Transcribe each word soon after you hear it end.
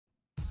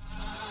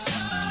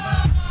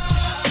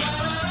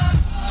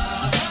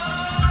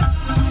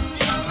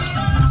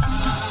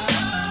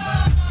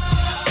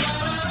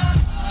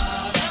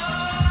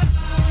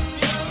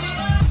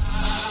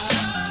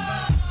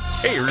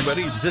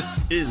everybody. This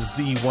is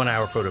the 1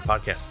 Hour Photo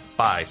Podcast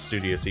by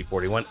Studio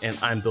C41, and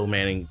I'm Bill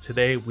Manning.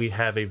 Today, we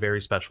have a very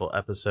special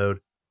episode.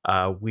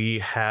 We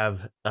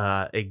have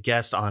a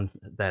guest on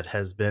that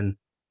has been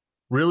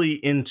really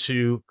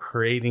into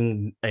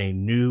creating a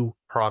new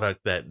product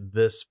that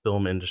this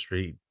film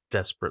industry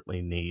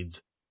desperately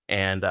needs.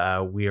 And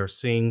we are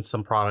seeing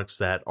some products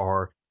that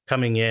are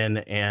coming in,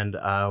 and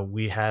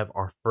we have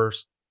our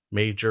first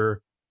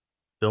major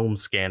film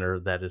scanner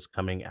that is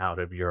coming out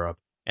of Europe,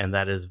 and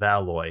that is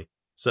Valoi.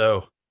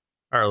 So,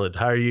 Arild,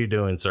 how are you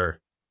doing, sir?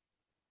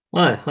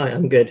 Hi,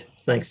 I'm good.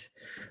 Thanks.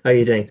 How are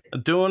you doing?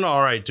 Doing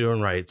all right,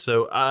 doing right.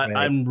 So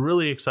I'm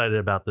really excited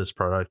about this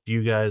product.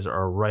 You guys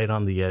are right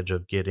on the edge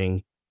of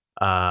getting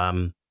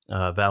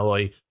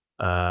Valoi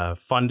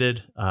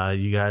funded.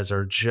 You guys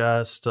are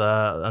just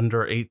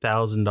under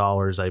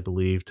 $8,000, I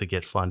believe, to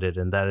get funded,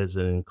 and that is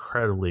an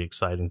incredibly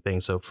exciting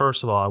thing. So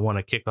first of all, I want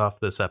to kick off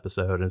this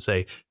episode and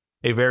say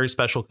a very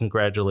special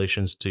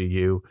congratulations to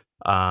you.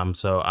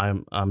 So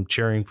I'm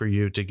cheering for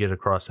you to get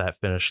across that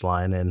finish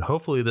line, and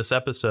hopefully this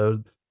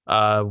episode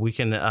we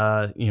can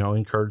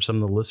encourage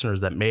some of the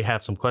listeners that may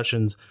have some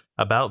questions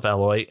about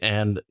Valoi,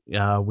 and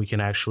we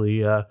can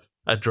actually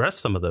address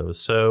some of those.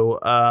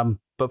 So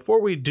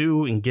before we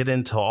do and get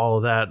into all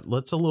of that,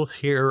 let's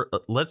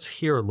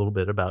hear a little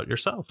bit about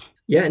yourself.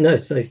 Yeah, no,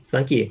 so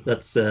thank you.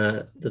 That's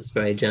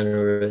very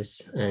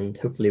generous, and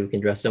hopefully we can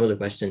address some of the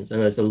questions.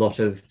 And there's a lot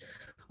of,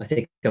 I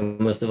think I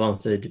must have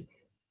answered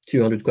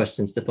 200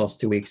 questions the past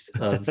 2 weeks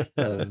of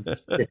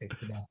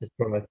specifics about this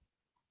product.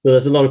 So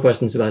there's a lot of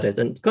questions about it,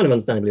 and kind of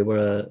understandably,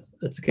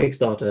 it's a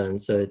Kickstarter, and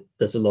so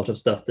there's a lot of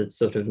stuff that's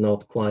sort of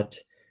not quite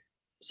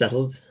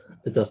settled.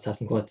 The dust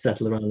hasn't quite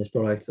settled around this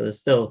product. So there's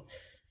still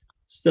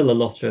a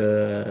lot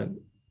to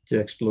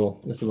explore.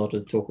 There's a lot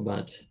to talk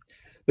about.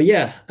 But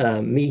yeah,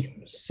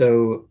 me.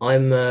 So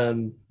I'm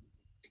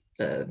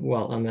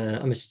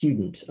I'm a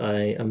student.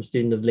 I'm a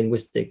student of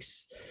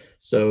linguistics.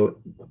 So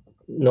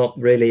not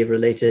really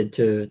related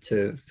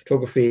to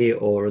photography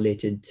or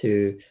related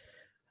to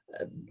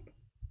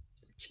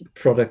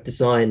product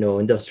design or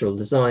industrial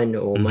design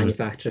or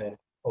manufacture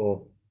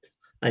or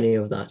any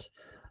of that.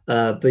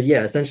 But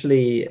yeah,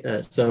 essentially,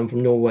 so I'm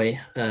from Norway.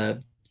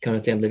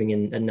 Currently, I'm living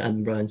in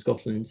Edinburgh in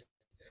Scotland.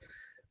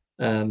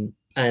 And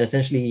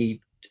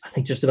essentially, I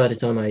think just about the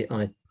time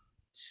I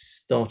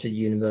started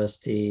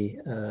university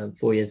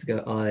 4 years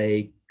ago,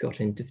 I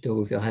got into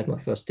photography. I had my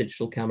first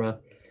digital camera.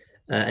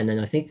 And then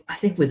I think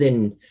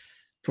within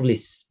probably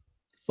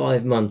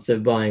 5 months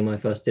of buying my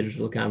first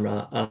digital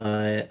camera,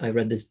 I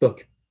read this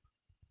book,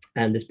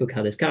 and this book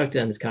had this character,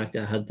 and this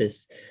character had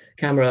this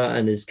camera,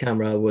 and this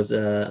camera was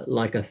a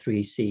Leica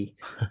 3C.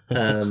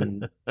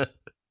 And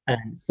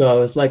so I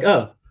was like,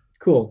 oh,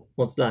 cool,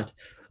 what's that?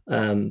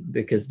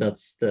 Because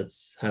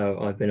that's how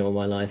I've been all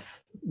my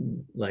life.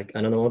 Like,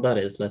 I don't know what that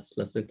is. Let's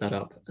look that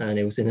up. And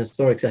it was in a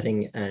historic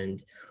setting,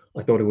 and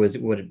I thought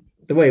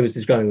the way it was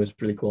describing was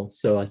really cool.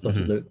 So I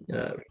started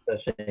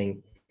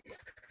researching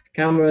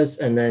cameras,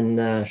 and then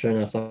sure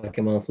enough, like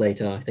a month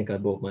later, I think it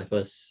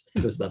was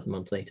about a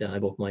month later, I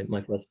bought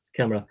my first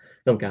camera,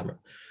 film camera,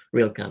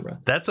 real camera.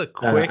 That's a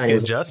quick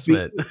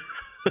adjustment.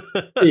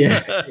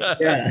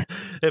 Yeah.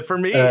 And for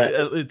me,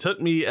 it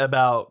took me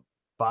about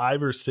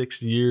 5 or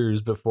 6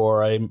 years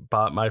before I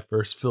bought my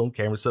first film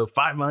camera. So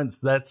 5 months,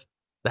 that's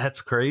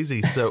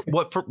crazy. So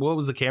what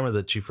was the camera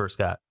that you first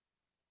got?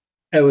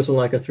 It was a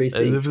Leica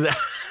 3C.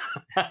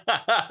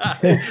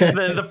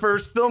 The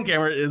first film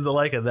camera is a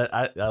Leica. That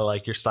I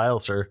like your style,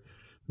 sir.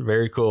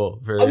 Very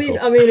cool. Cool.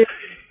 I mean,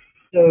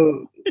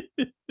 so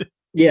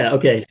yeah,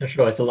 okay, so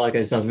sure, it's a Leica.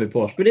 It sounds a bit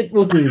posh, but it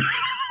wasn't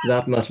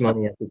that much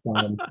money at the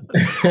time.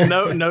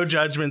 No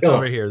judgments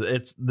over here.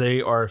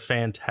 They are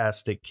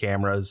fantastic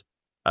cameras.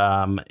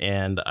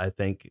 And I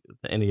think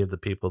any of the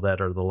people that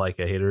are the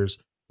Leica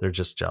haters, they're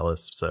just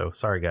jealous. So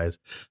sorry, guys.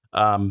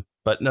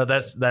 But no,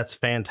 that's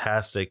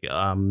fantastic.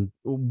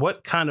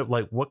 What kind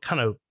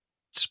of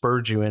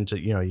spurred you into,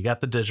 you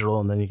got the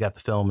digital and then you got the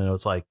film, and it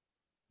was like,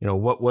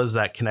 what was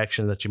that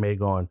connection that you made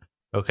going,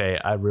 okay,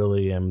 I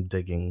really am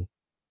digging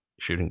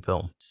shooting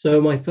film? So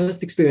my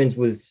first experience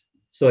was,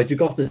 so I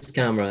took off this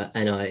camera,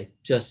 and I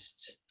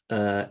just,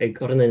 it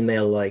got in the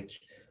mail like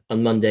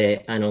on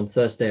Monday, and on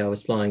Thursday I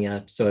was flying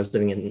out. So I was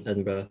living in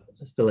Edinburgh,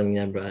 still living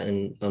in Edinburgh,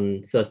 and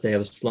on Thursday I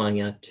was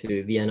flying out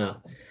to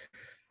Vienna.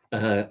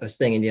 I was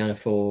staying in Vienna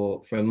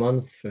for a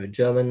month for a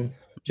German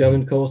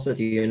course at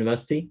the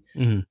university,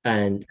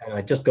 and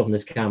I'd just gotten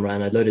this camera,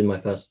 and I loaded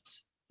my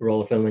first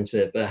roll of film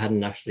into it, but I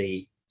hadn't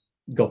actually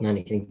gotten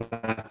anything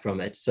back from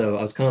it. So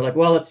I was kind of like,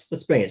 well, let's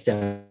bring it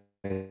down.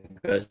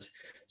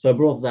 So I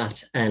brought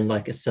that and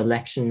like a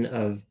selection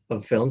of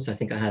films. I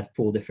think I had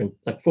four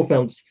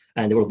films,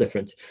 and they were all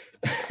different.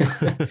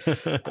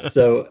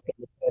 So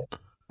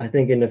I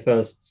think in the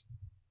first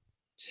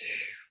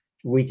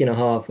week and a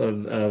half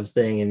of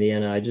staying in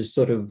Vienna, I just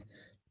sort of,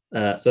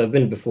 so I've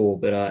been before,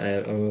 but I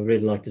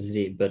really like the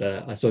city, but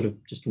I sort of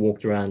just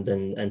walked around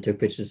and took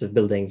pictures of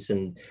buildings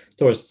and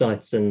tourist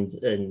sites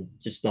and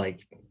just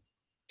like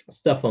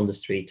stuff on the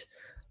street,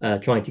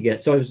 trying to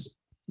get, so I was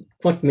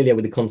quite familiar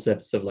with the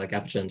concepts of like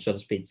aperture and shutter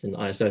speeds and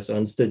ISO, so I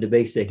understood the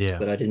basics, Yeah.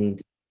 but I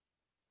didn't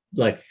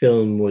like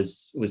film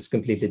was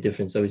completely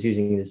different. So I was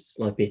using this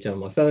light beta on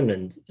my phone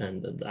and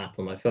the app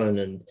on my phone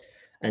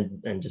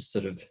and just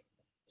sort of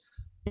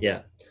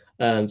yeah.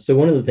 So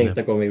one of the things Yeah.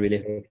 that got me really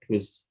hooked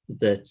was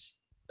that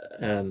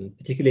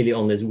particularly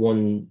on this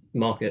one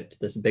market,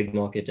 this big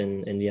market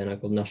in Vienna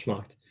called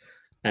Naschmarkt,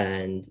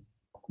 and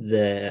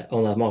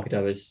on that market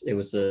it's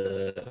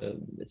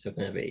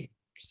open every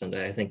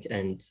Sunday, I think,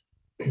 and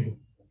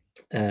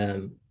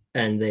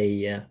and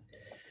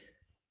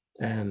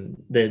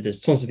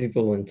there's tons of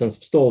people and tons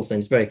of stalls, and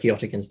it's very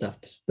chaotic and stuff.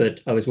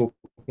 But I was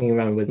walking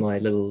around with my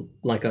little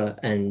Leica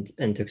and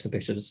took some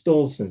pictures of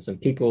stalls and some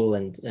people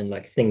and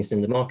like things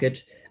in the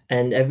market.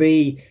 And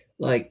every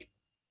like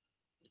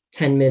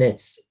 10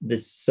 minutes,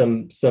 this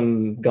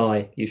some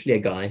guy, usually a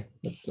guy,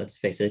 let's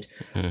face it,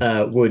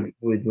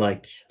 would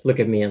like look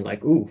at me and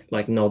like ooh,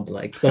 like nod,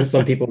 like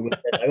some people would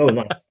say like, oh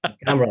nice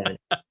camera,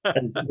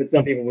 but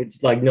some people would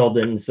just like nod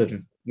and sort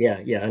of yeah,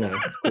 I know,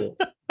 it's cool.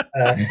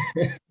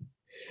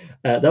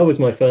 That was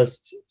my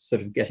first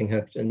sort of getting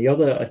hooked. And the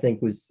other, I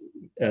think, was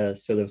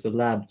so there was a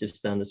lab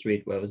just down the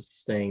street where I was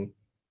staying,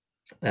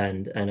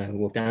 and I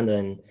walked down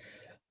there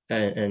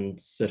and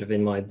sort of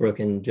in my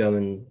broken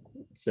German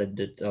said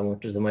that I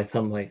wanted my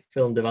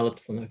film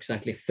developed from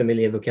exactly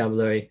familiar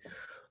vocabulary.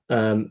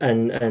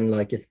 And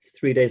like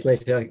 3 days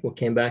later, I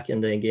came back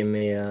and they gave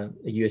me a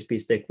USB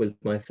stick with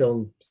my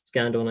film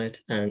scanned on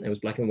it, and it was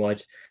black and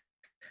white,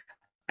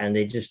 and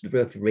they just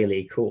looked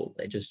really cool.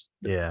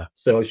 Yeah.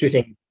 So I was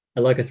shooting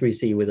a Leica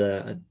 3C with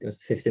it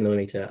was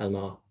 50mm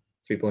Elmar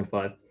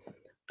 3.5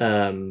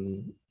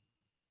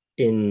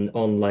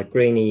 on like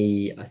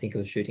grainy. I think I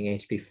was shooting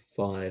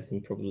HP5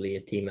 and probably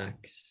a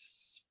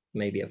T-Max,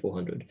 maybe a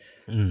 400.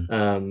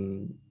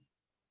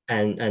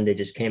 And they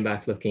just came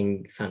back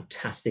looking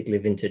fantastically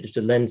vintage.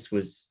 The lens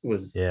was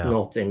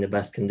not in the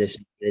best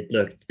condition. It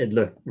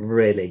looked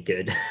really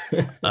good.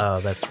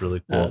 Oh, that's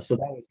really cool. So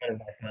that was kind of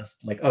my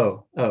first like,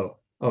 oh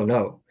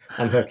no,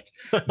 I'm hooked.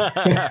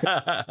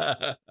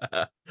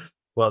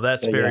 Well,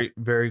 that's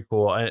very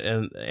cool,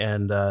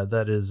 and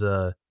that is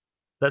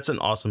that's an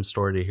awesome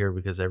story to hear,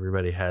 because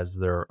everybody has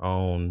their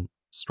own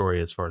story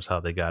as far as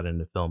how they got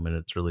into film, and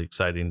it's really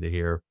exciting to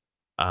hear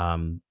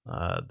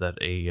that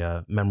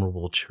a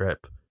memorable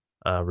trip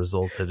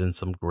resulted in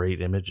some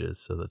great images.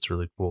 So that's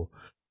really cool.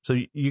 So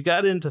you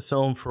got into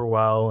film for a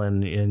while,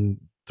 and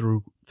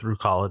through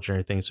college or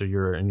anything. So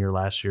you're in your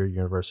last year of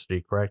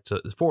university, correct? So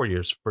it's 4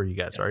 years for you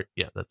guys, right?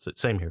 Yeah, that's it.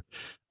 Same here.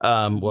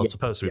 Well, it's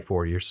supposed to be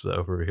 4 years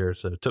over here,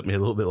 so it took me a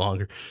little bit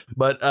longer.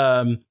 But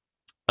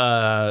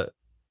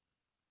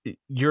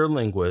you're a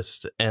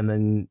linguist, and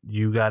then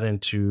you got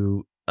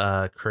into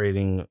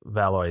creating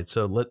Valoi.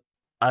 So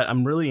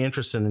I'm really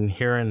interested in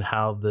hearing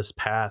how this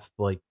path,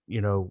 like,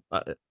 in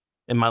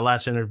my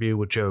last interview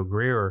with Joe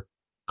Greer,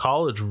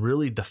 college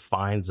really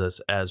defines us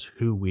as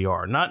who we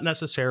are, not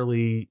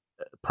necessarily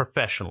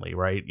professionally,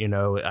 right?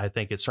 I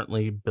think it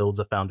certainly builds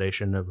a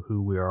foundation of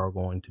who we are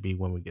going to be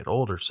when we get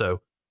older.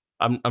 So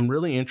I'm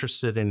really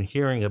interested in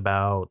hearing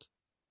about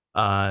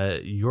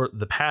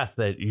the path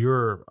that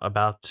you're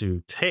about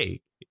to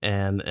take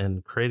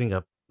and creating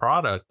a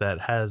product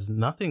that has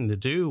nothing to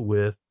do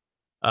with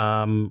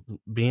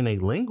being a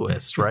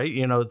linguist, right?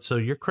 So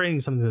you're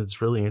creating something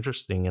that's really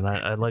interesting, and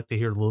I'd like to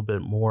hear a little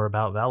bit more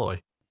about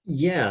Valoi.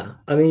 Yeah,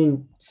 I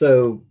mean,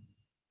 so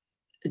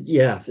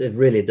yeah, it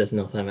really does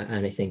not have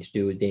anything to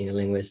do with being a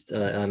linguist.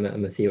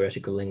 I'm a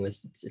theoretical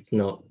linguist. It's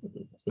not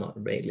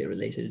vaguely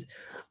related.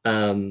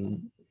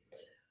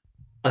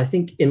 I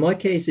think in my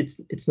case,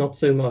 it's not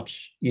so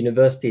much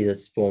university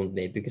that's formed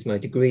me, because my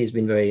degree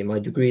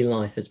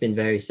life has been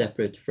very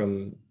separate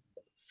from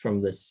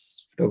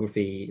this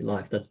photography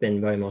life. That's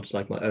been very much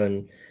like my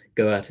own,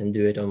 go out and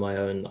do it on my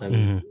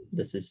own.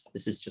 This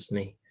is just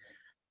me.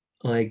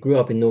 I grew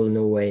up in northern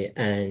Norway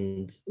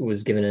and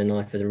was given a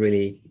knife at a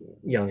really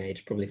young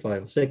age, probably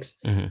 5 or 6.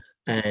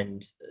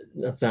 And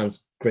that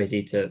sounds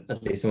crazy to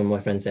at least some of my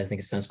friends. I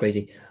think it sounds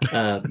crazy.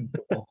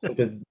 Sort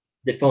of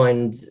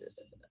defined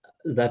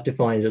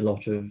a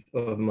lot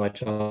of my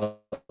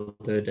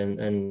childhood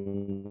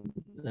and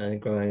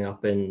growing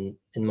up in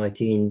my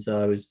teens.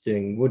 I was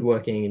doing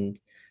woodworking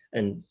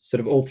and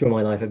sort of all through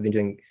my life I've been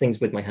doing things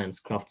with my hands,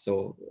 crafts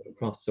or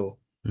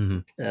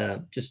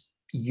just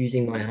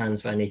using my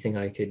hands for anything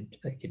I could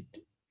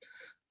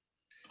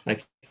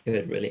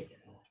really.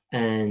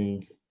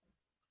 And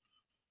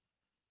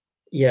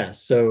yeah,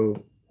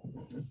 so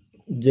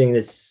doing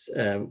this,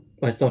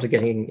 I started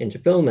getting into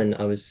film, and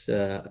I was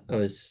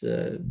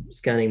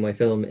scanning my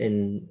film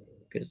in,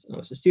 because I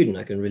was a student.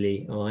 I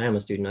am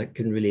a student. I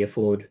couldn't really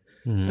afford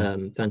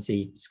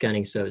fancy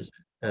scanning service,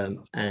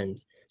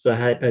 and so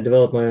I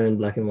developed my own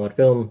black and white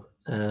film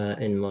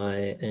in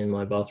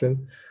my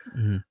bathroom,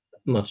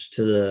 much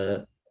to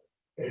the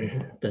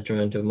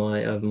detriment of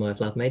my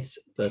flatmates,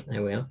 but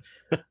here we are.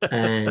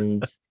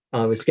 And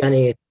I was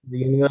scanning it. The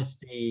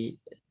university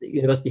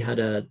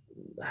had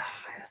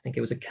I think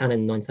it was a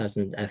Canon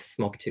 9000F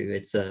Mark II.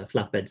 It's a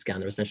flatbed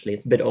scanner, essentially.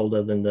 It's a bit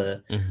older than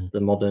the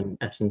modern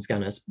Epson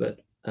scanners,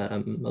 but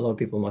a lot of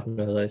people might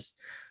know those.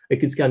 It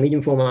could scan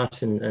medium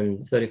format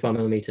and 35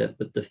 millimeter,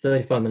 but the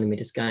 35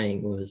 millimeter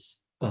scanning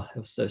was, it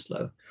was so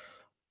slow.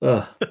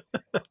 I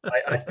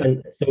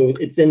spent, so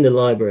it's in the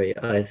library.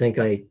 I think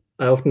I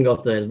often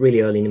got there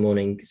really early in the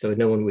morning, so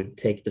no one would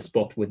take the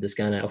spot with the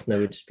scanner. Often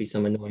there would just be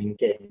some annoying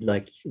kid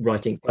like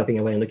typing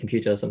away on the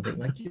computer or something.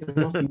 Like, you're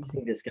not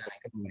using this scanner,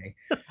 come away.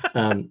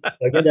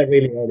 So I get there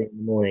really early in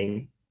the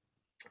morning,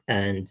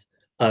 and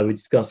I would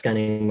start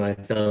scanning my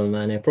film,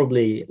 and I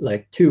probably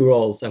like 2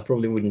 rolls. I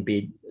probably wouldn't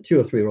be 2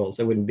 or 3 rolls.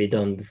 I wouldn't be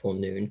done before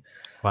noon.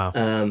 Wow.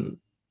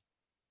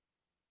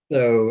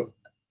 So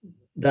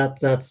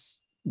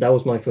that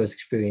was my first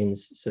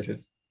experience sort of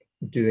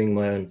doing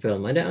my own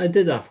film. I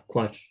did that for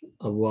quite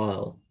a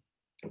while,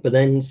 but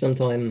then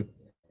sometime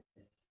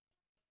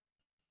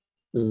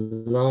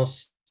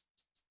last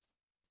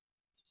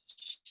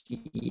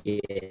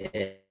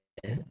year,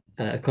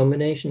 a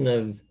combination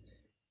of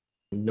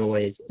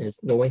Norway,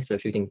 so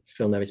shooting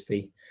film there is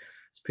pretty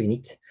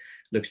neat,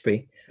 looks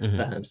pretty.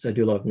 So I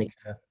do a lot of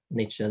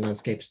nature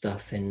landscape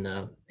stuff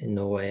in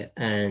Norway,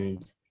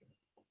 and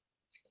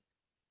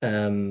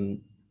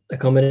a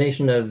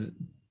combination of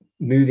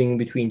moving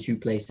between 2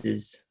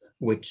 places,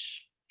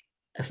 which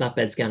a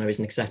flatbed scanner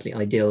isn't exactly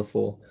ideal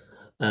for.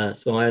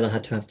 So I either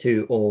had to have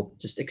 2 or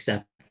just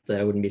accept that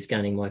I wouldn't be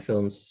scanning my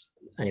films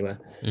anywhere.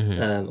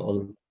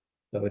 Or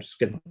I would just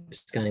skip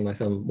scanning my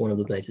film one of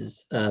the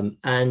places.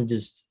 And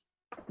just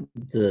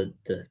the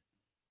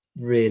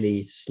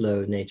really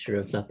slow nature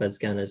of flatbed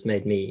scanners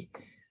made me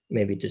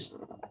maybe just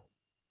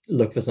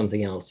look for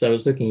something else. So I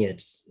was looking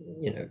at,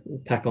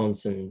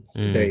 pack-ons and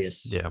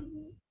various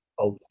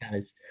old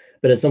scanners,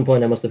 but at some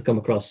point I must have come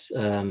across,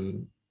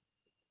 I'm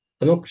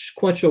not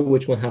quite sure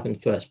which one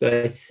happened first, but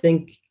I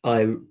think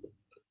I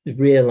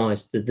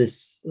realized that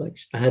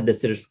I had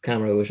this sort of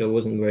camera which I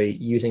wasn't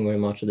using very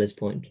much at this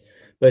point,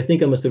 but I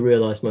think I must have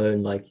realized my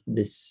own, like,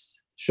 this,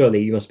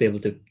 surely you must be able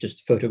to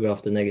just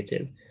photograph the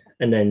negative,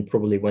 and then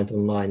probably went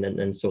online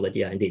and saw that,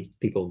 yeah, indeed,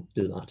 people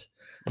do that.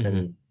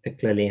 And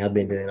clearly had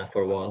been doing that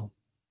for a while.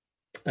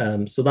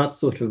 So that's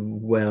sort of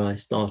where I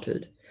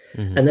started.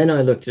 And then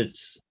I looked at,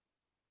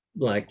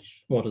 like,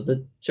 what are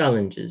the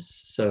challenges?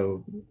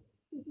 So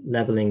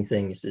leveling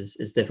things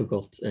is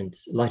difficult, and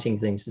lighting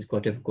things is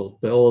quite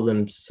difficult, but all of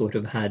them sort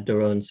of had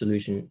their own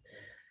solution.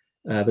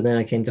 But then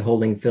I came to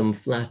holding film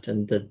flat,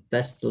 and the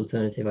best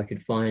alternative I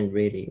could find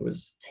really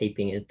was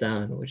taping it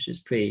down, which is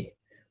pretty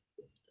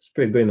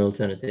grim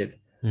alternative.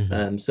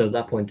 So at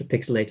that point, the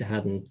Pixelator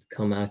hadn't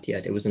come out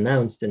yet. It was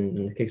announced and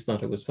the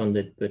Kickstarter was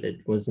funded, but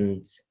it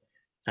wasn't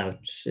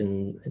out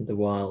in the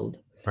wild.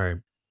 Right.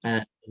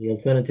 The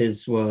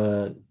alternatives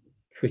were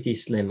pretty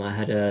slim. I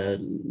had a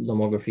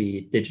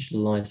lomography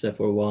digitalizer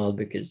for a while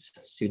because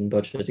student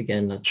budget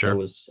again. That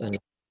was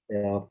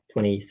 $20,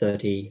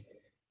 $30,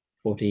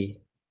 $40.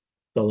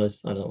 I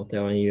don't know what they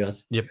are in the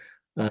US. Yep.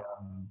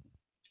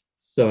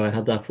 So I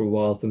had that for a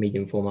while for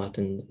medium format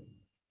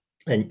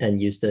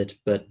and used it,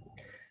 but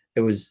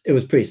it was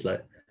pretty slow.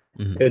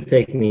 It would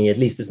take me at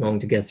least as long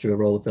to get through a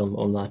roll of film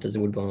on that as it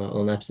would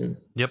on Epson.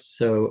 Yep.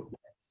 So at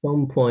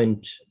some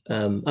point,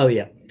 and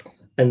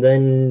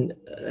then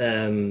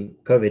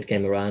COVID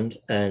came around,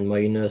 and my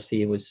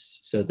university was,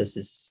 so this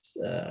is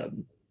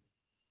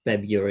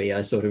February,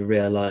 I sort of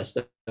realized,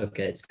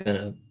 okay,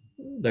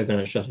 they're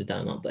gonna shut it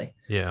down, aren't they?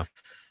 Yeah.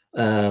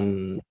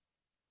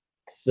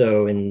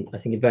 So I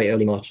think in very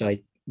early March,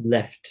 I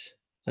left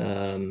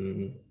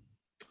the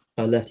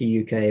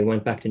UK,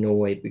 went back to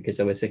Norway because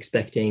I was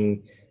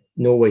expecting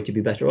Norway to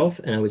be better off,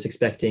 and I was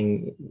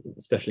expecting,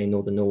 especially in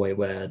northern Norway,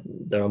 where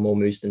there are more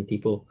moose than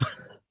people,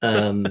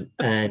 and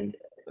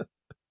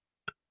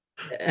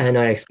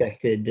I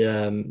expected.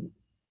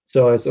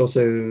 So I was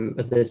also,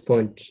 at this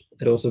point,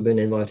 had also been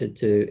invited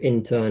to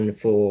intern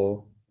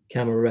for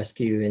camera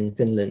rescue in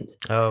Finland.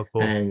 Oh,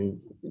 cool.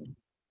 And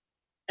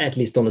at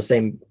least on the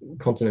same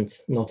continent,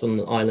 not on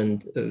an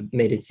island,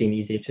 made it seem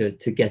easier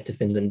to get to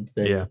Finland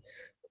than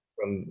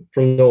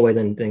from Norway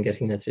than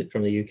getting that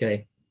from the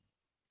UK.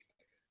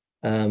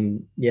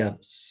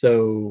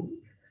 So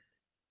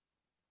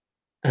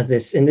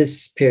in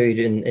this period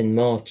in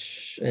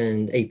March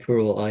and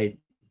April, I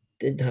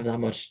didn't have that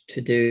much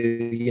to do.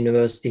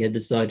 University had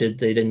decided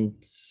they're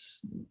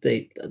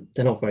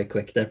not very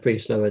quick. They're pretty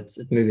slow at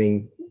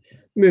moving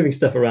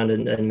stuff around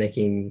and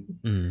making.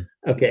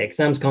 Okay,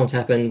 exams can't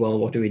happen. Well,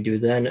 what do we do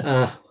then?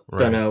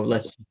 Don't know.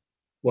 Let's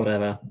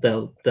whatever.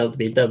 They'll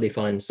be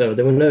fine. So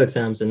there were no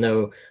exams and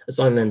no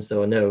assignments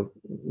or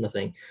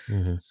nothing.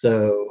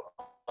 So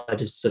I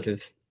just sort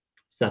of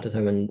sat at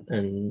home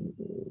and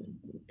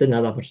didn't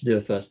have that much to do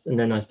at first. And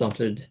then I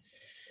started.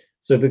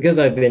 So because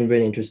I've been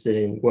really interested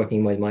in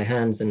working with my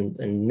hands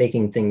and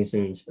making things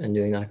and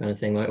doing that kind of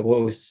thing, I've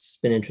always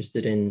been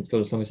interested in, for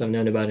as long as I've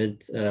known about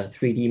it,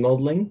 3D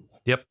modeling.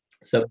 Yep.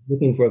 So I was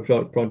looking for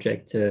a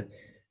project to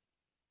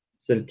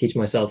sort of teach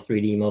myself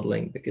 3D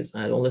modeling because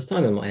I had all this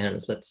time on my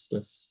hands.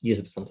 Let's use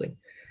it for something.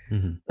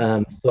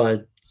 So I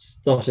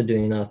started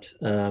doing that,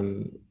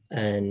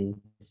 and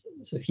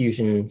so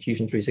Fusion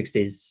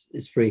 360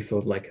 is free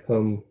for like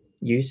home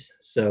use.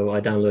 So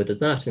I downloaded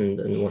that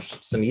and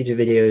watched some YouTube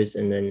videos,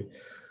 and then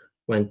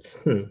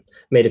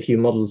made a few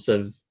models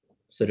of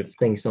sort of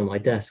things on my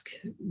desk,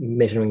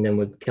 measuring them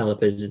with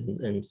calipers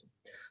and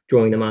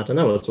drawing them out, and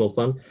that was all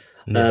fun.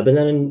 Yeah. But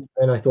then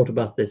I thought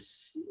about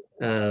this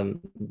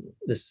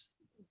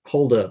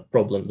holder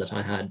problem that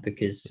I had,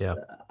 because Yeah.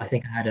 I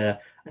think I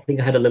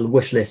had a little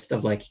wish list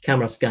of like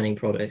camera scanning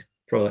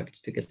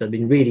products, because I've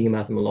been reading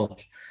about them a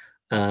lot,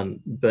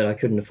 but I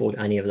couldn't afford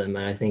any of them.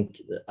 And I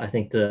think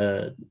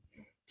the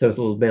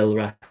total bill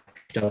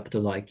racked up to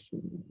like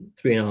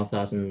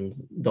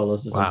 $3,500 or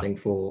something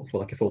for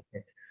like a full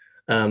kit.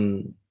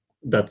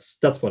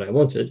 That's what I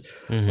wanted.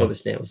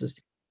 Obviously, I was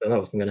just so that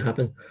wasn't going to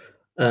happen.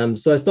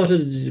 So I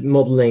started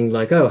modeling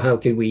like, oh, how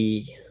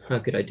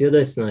could I do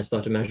this? And I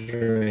started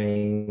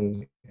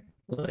measuring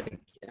like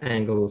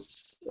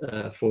angles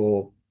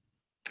for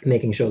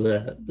making sure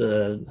that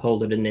the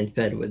holder didn't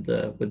interfere with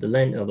the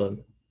lens, or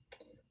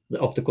the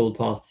optical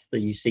path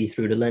that you see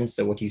through the lens.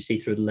 So what you see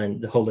through the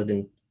lens, the holder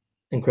didn't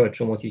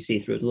encroach on what you see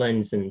through the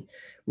lens, and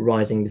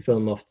rising the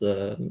film off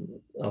the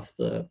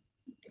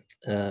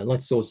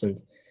light source, and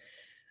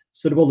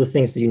sort of all the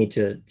things that you need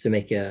to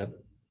make a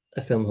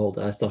film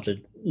holder. I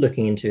started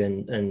looking into,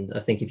 and I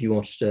think if you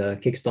watched a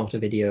Kickstarter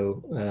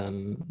video,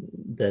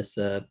 there's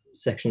a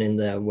section in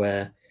there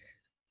where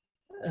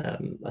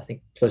I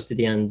think close to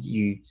the end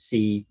you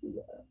see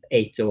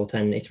 8 or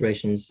 10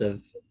 iterations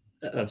of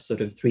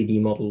sort of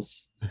 3D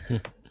models,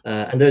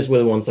 and those were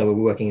the ones I were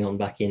working on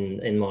back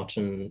in March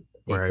and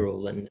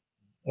April and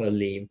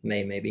early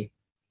May maybe.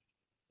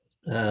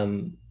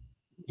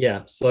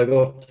 Yeah, so I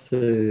got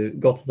to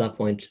that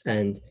point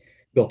and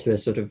got to a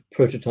sort of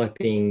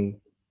prototyping.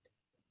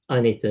 I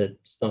need to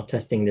start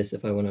testing this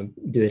if I want to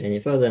do it any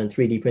further. And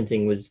 3D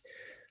printing was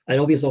an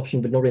obvious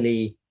option, but not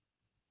really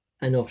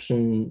an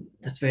option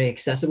that's very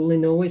accessible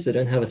in Norway. So I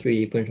don't have a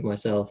 3D printer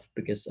myself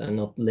because I'm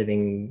not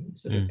living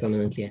sort of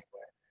permanently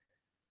anywhere.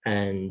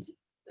 And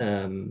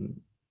for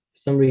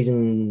some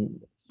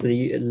reason,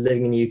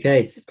 living in the UK,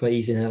 it's quite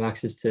easy to have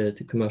access to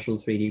commercial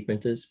 3D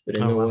printers. But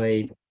in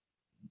Norway,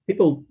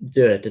 people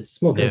do it. It's a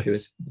small country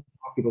with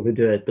people who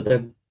do it, but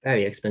they're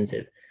very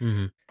expensive.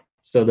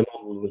 So the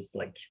model was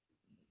like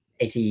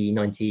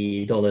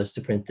 $80-$90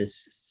 to print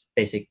this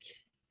basic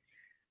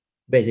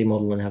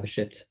model and have it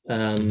shipped.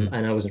 And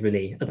I wasn't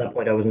really, at that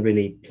point, I wasn't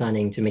really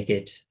planning to make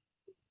it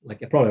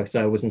like a product.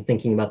 So I wasn't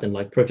thinking about them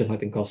like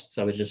prototyping costs.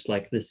 I was just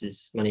like, this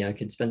is money I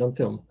could spend on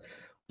film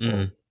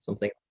or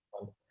something.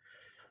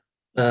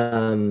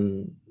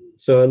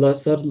 So I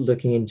started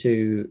looking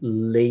into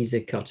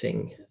laser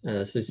cutting.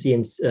 So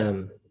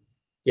CNC,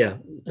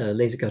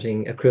 laser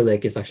cutting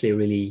acrylic is actually a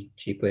really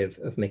cheap way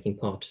of making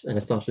parts. And I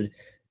started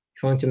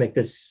trying to make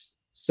this.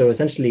 So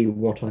essentially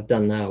what I've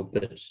done now,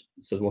 but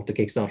so what the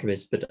Kickstarter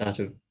is, but out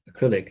of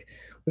acrylic,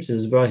 which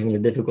is surprisingly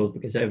difficult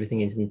because everything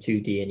is in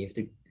 2D and you have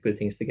to put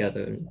things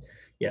together. And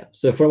yeah,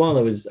 so for a while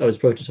I was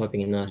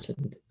prototyping in that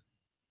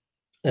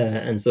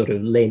and sort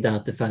of laid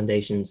out the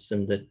foundations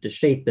and the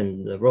shape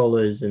and the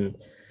rollers, and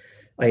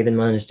I even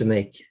managed to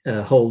make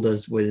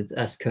holders with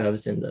S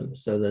curves in them.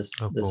 So there's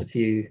a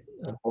few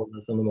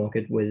holders on the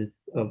market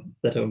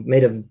that are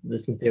made of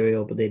this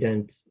material, but they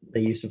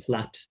use a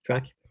flat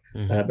track.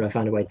 But I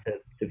found a way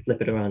to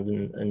flip it around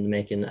and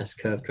make an S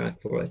curve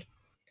track for it.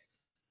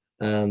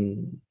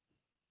 And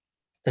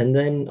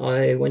then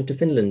I went to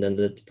Finland, and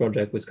the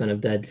project was kind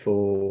of dead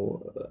for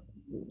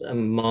a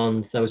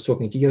month. I was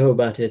talking to Joe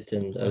about it,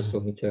 and I was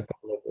talking to a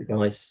couple of the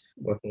guys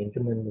working in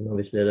Finland, and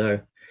obviously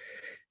they're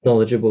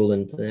knowledgeable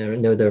and they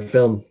know their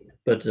film.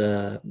 But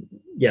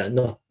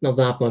not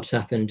that much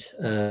happened.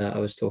 I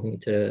was talking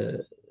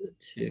to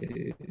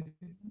a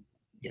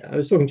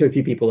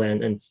few people,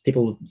 and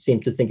people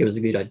seemed to think it was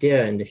a good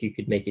idea, and if you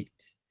could make it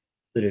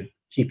sort of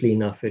cheaply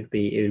enough, it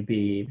would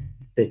be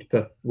fit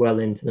well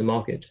into the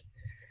market.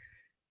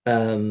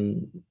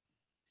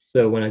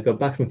 So when I got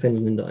back from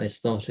Finland, I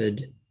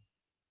started.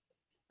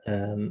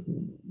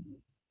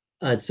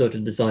 I'd sort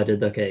of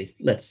decided, okay,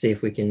 let's see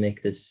if we can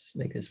make this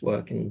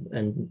work,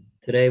 and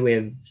today we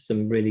have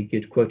some really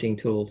good quoting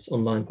tools,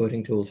 online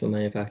quoting tools for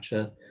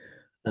manufacture.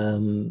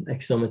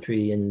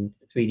 Exometry and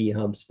 3D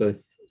hubs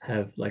both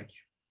have like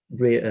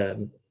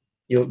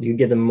you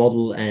give them a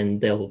model,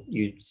 and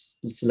you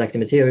select a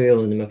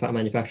material and the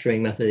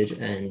manufacturing method,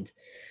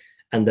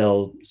 and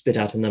they'll spit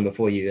out a number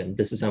for you, and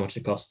this is how much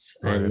it costs,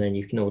 and then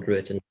you can order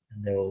it, and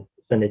they'll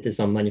send it to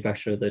some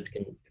manufacturer that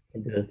can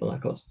do it for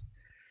that cost.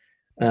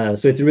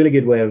 So it's a really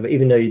good way of,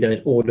 even though you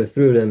don't order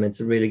through them, it's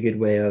a really good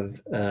way of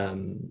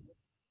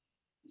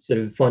sort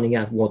of finding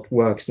out what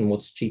works and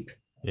what's cheap.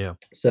 Yeah.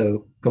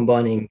 So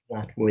combining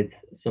that with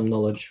some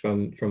knowledge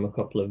from a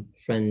couple of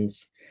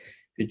friends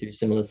who do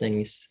similar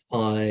things,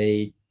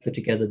 I put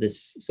together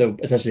this. So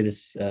essentially,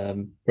 this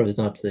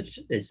prototype that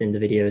is in the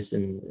videos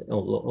and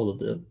all of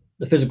the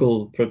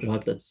physical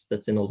prototype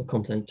that's in all the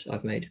content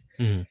I've made,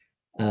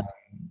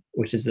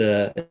 which is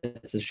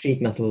it's a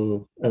sheet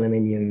metal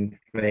aluminium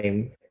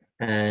frame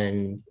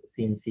and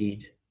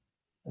CNC'd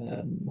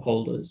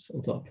holders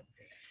on top,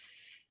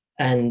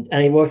 and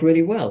it worked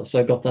really well. So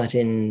I got that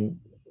in,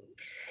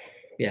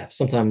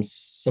 sometime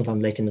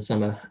late in the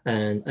summer,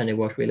 and it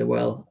worked really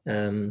well.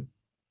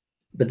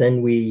 But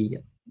then we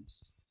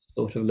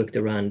sort of looked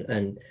around,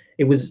 and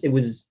it was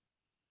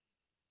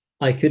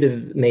I could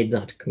have made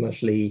that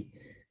commercially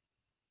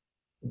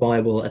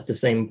viable at the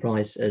same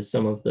price as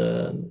some of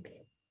the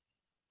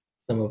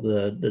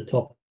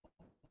top,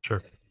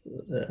 Sure.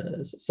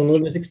 some of the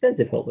most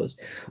expensive holders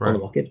on the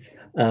market.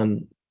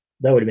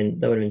 That would have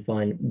been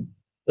fine,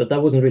 but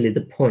that wasn't really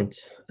the point.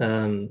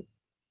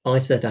 I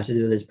set out to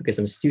do this because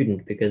I'm a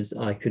student, because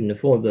I couldn't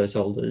afford those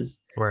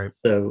holders. Right.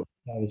 So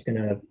I was going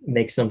to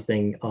make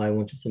something. I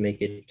wanted to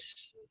make it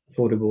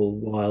affordable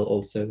while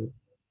also,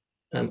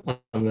 I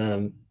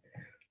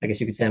guess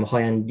you could say I'm a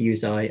high-end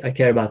user. I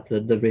care about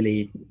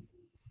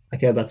I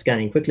care about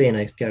scanning quickly, and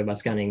I care about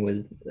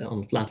scanning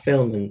on flat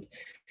film and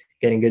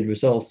getting good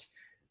results.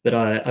 But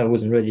I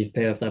wasn't ready to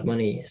pay off that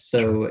money.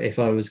 So if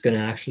I was going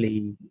to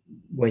actually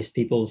waste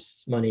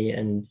people's money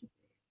and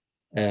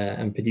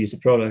produce a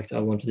product, I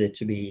wanted it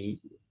to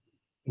be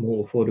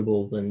more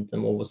affordable than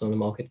what was on the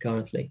market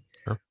currently,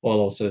 while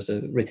also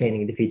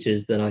retaining the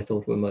features that I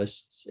thought were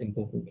most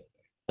important.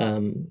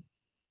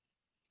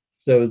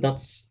 So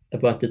that's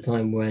about the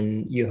time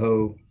when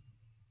Juho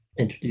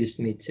introduced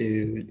me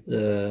to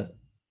the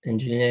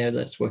engineer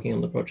that's working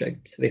on the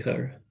project,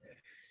 Vichar.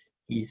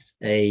 He's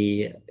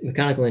a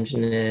mechanical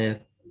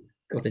engineer,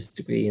 got his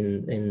degree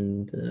in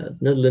the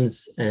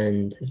Netherlands,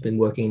 and has been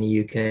working in the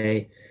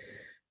UK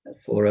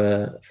for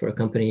a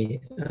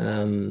company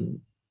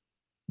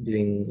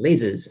doing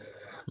lasers.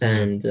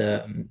 And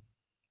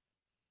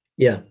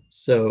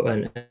so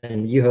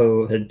and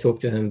Juho had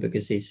talked to him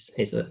because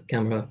he's a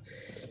camera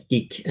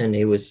geek, and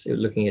he was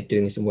looking at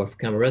doing some work for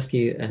Camera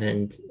Rescue,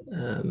 and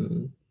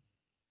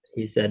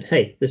he said,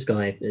 "Hey, this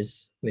guy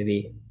is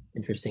maybe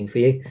interesting for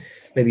you.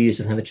 Maybe you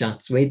should have a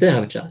chat." So we did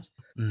have a chat,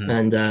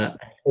 and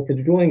looked at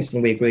the drawings,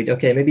 and we agreed,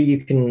 okay, maybe you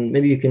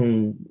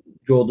can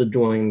draw the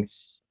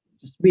drawings,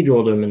 just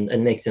redraw them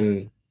and make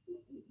them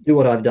do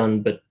what I've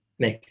done, but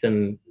make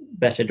them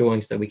better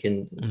drawings that we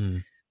can.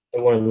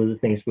 So one of the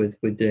things with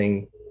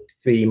doing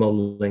 3D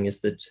modeling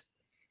is that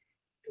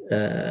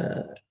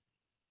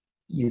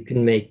you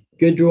can make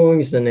good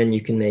drawings, and then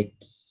you can make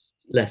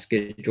less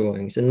good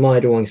drawings. And my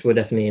drawings were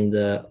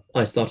definitely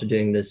I started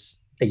doing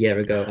this a year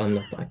ago. I'm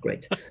not that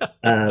great.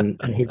 And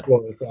his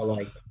drawings are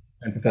like,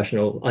 I'm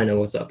professional, I know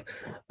what's up.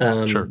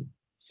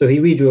 So he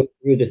redrew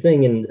the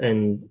thing,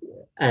 and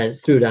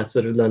as through that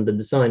sort of learned the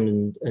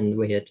design, and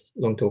we had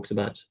long talks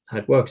about how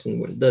it works and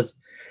what it does.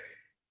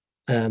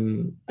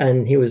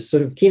 And he was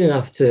sort of keen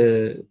enough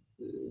to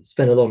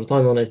spend a lot of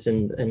time on it,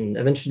 and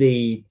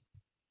eventually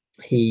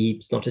he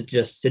started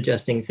just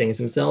suggesting things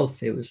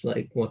himself. It was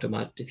like, what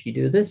about if you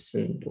do this,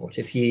 and what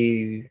if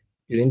you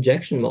do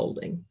injection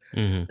molding?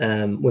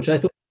 Which I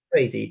thought was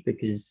crazy,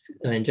 because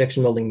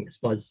injection molding, as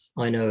far as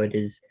I know, it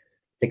is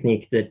a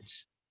technique that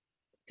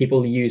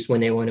people use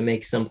when they want to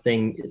make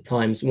something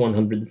times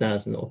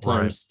 100,000 or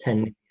times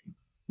 10,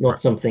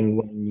 not something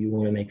when you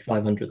want to make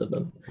 500 of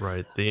them.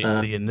 Right.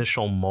 The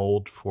initial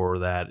mold for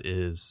that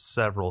is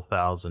several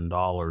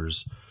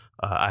 $1,000s.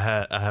 I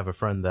have a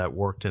friend that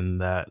worked in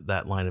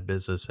that line of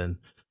business, and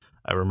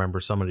I remember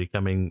somebody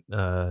coming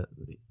to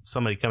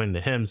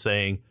him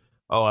saying,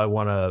 "Oh, I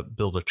want to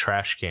build a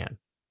trash can,"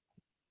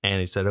 and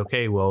he said,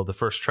 "Okay, well, the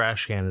first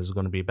trash can is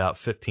going to be about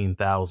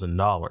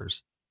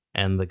 $15,000,"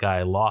 and the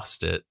guy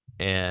lost it,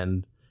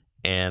 and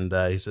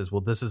he says,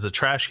 "Well, this is a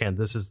trash can.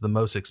 This is the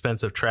most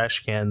expensive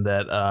trash can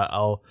that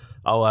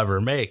I'll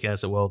ever make." And I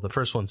said, "Well, the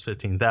first one's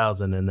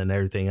 15,000, and then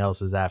everything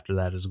else is after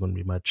that is going to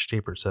be much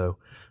cheaper." So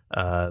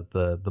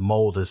the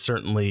mold is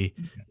certainly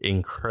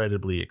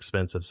incredibly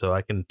expensive. So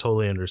I can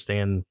totally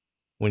understand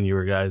when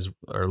you guys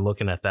are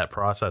looking at that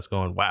process,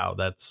 going, "Wow,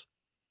 that's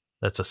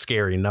a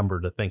scary number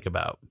to think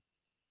about."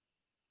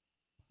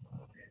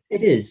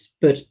 It is,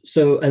 but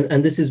so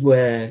and this is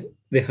where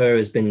Vichar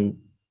has been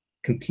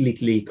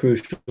completely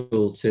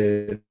crucial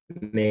to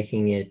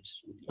making it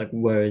like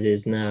where it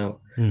is now.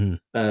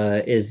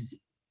 Is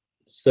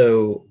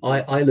so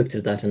I looked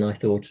at that and I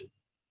thought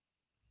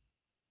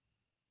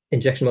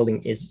injection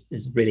molding is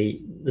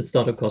really, the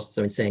startup costs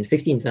are insane.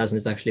 15,000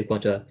 is actually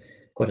quite a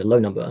low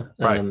number.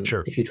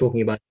 Sure. If you're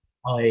talking about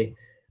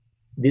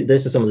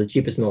those are some of the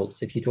cheapest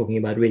molds. If you're talking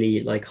about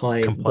really like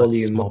high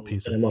volume small molds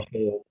pieces, that are much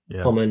more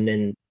common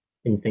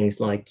in things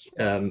like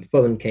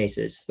phone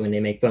cases. When they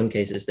make phone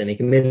cases, they make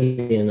 1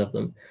 million of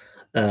them,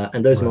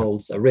 and those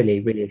molds are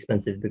really, really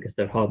expensive because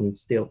they're hardened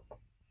steel.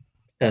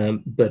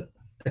 But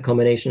a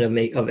combination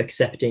of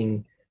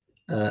accepting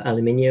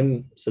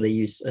aluminium, so they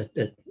use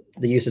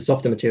a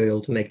softer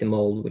material to make the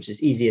mold, which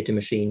is easier to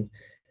machine,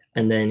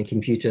 and then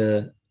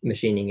computer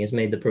machining has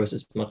made the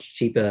process much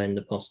cheaper in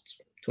the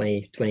past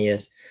 20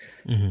 years.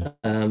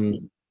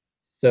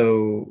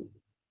 So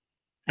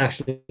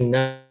actually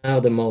now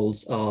the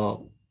molds are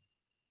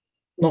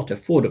not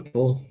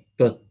affordable,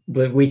 but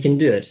we can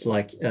do it.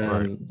 Like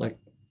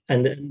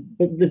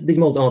but these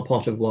molds are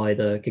part of why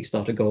the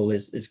Kickstarter goal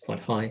is quite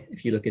high.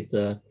 If you look at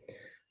the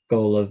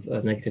goal of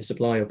negative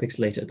supply or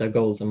pixelated, their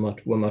goals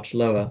were much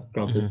lower.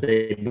 Granted,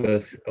 they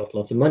both got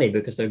lots of money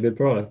because they're good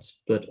products,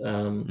 but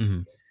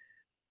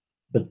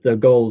the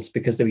goals,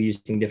 because they were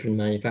using different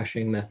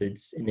manufacturing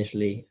methods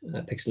initially,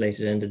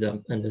 pixelated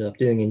ended up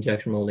doing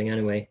injection molding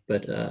anyway,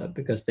 but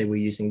because they were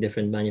using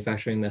different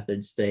manufacturing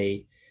methods,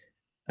 they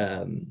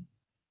had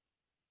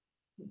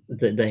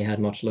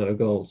much lower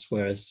goals,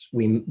 whereas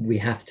we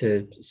have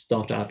to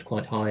start out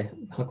quite high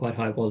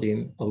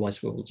volume,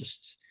 otherwise we'll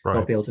just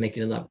not be able to make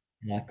it in that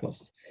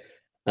cost.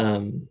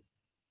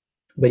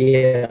 But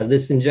yeah,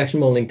 this injection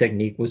molding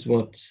technique was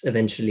what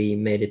eventually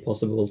made it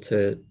possible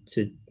to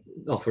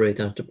offer it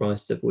at the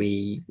price that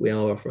we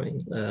are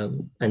offering,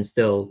 and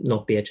still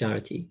not be a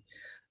charity,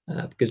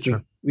 because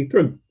we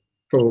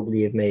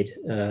probably have made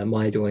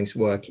my drawings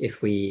work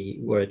if we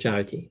were a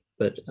charity,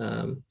 but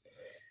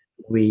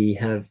we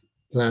have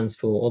plans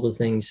for other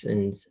things,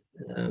 and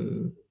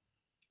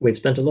we've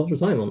spent a lot of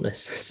time on this.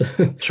 So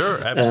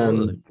sure,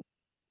 absolutely.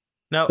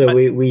 Now, so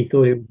we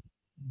thought it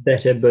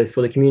better both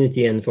for the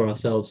community and for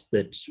ourselves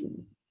that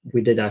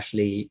we did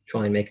actually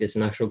try and make this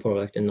an actual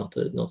product and not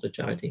a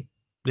charity.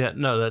 Yeah,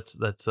 no,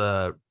 that's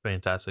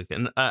fantastic,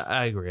 and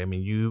I agree. I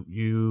mean,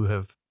 you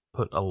have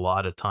put a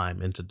lot of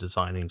time into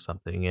designing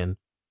something,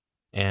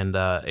 and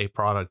a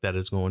product that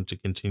is going to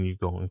continue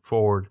going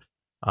forward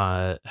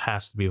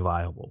has to be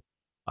viable,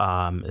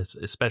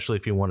 especially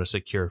if you want to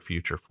secure a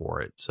future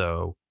for it.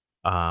 So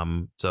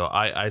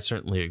I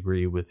certainly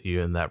agree with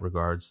you in that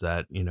regards,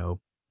 that, you know,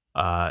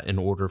 in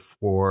order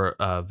for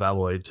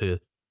Valoi to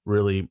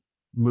really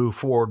move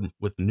forward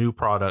with new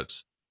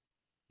products,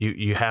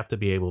 you have to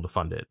be able to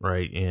fund it,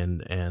 right?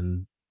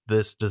 And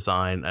this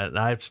design, and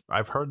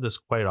I've heard this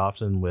quite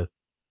often with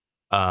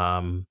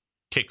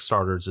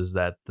Kickstarters, is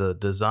that the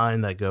design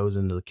that goes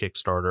into the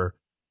Kickstarter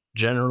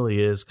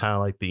generally is kind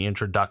of like the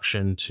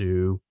introduction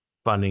to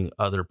funding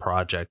other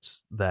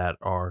projects that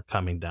are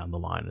coming down the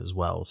line as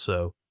well.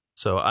 So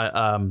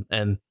I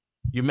and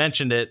you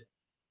mentioned it,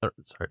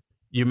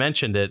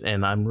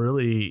 and I'm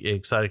really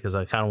excited because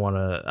I kind of want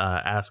to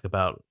ask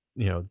about,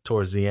 you know,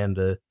 towards the end,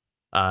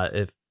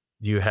 if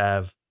you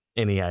have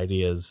any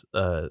ideas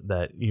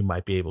that you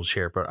might be able to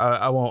share, but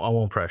I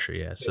won't pressure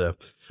you. So,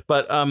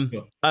 but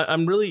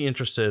I'm really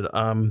interested.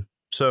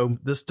 So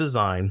this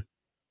design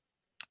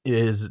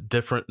is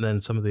different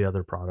than some of the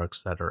other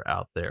products that are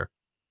out there.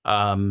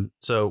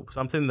 So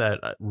something that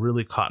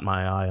really caught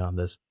my eye on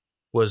this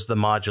was the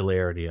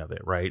modularity of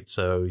it, right?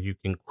 So you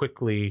can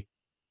quickly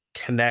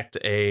connect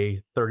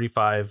a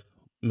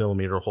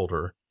 35mm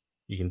holder,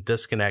 you can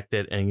disconnect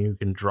it, and you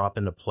can drop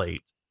in a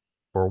plate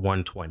for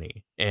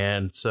 120.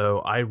 And so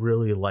I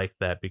really like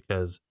that,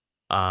 because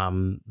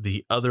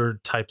the other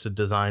types of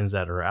designs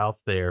that are out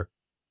there,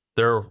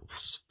 they're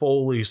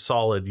fully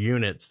solid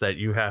units that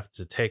you have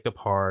to take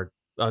apart,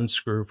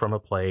 unscrew from a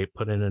plate,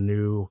 put in a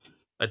new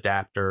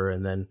adapter,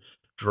 and then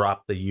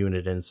drop the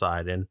unit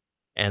inside. And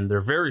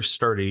they're very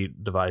sturdy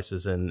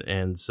devices,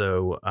 and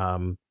so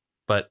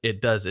but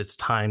it's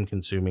time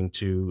consuming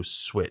to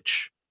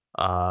switch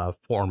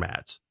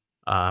formats.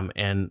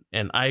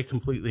 And I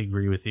completely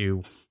agree with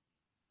you.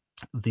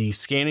 The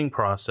scanning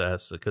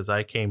process, because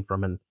I came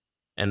from an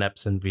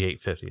Epson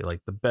V850, like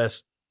the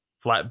best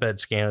flatbed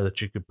scanner that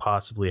you could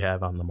possibly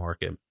have on the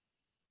market,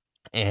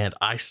 and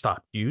I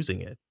stopped using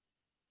it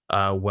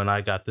when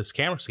I got this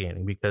camera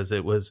scanning, because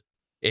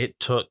it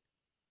took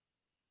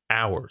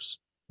hours,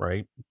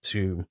 right,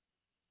 to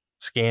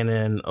scan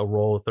in a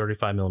roll of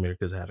 35mm,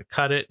 because I had to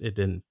cut it. It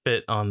didn't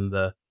fit on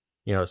the,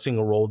 you know, a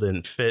single roll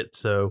didn't fit.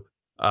 So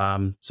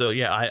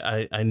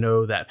yeah, I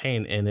know that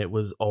pain, and it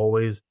was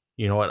always,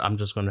 you know what, I'm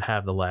just going to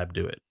have the lab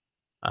do it.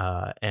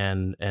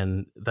 And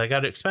that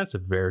got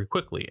expensive very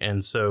quickly.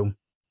 And so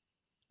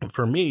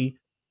for me,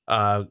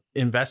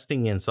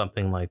 investing in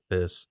something like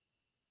this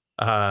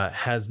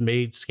has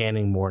made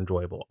scanning more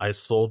enjoyable. I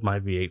sold my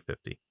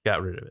V850,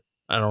 got rid of it.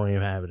 I don't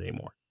even have it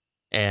anymore.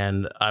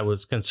 And I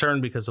was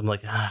concerned because I'm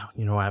like,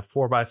 you know, I have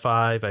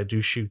 4x5. I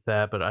do shoot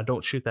that, but I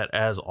don't shoot that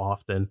as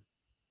often.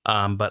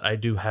 But I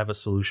do have a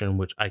solution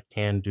which I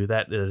can do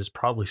that. It is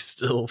probably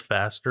still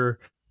faster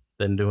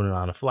than doing it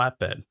on a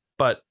flatbed.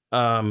 But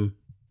I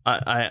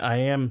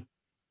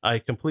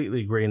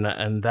completely agree in that,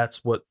 and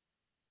that's what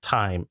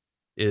time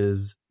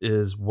is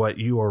what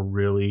you are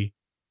really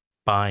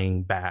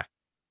buying back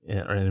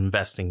or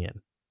investing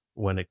in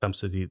when it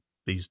comes to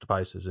these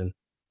devices. And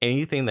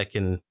anything that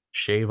can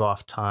shave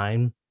off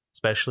time,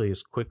 especially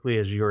as quickly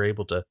as you're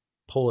able to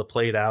pull a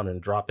plate out and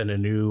drop in a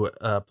new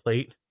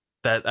plate,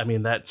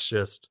 that's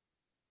just,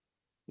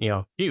 you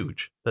know,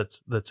 huge.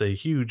 That's a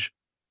huge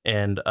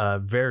and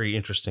very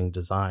interesting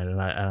design,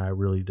 and I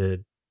really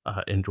did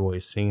enjoy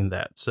seeing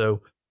that.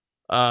 So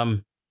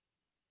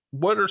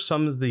what are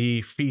some of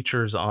the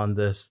features on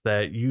this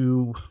that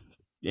you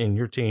and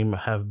your team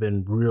have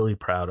been really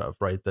proud of,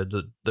 right?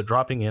 The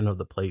dropping in of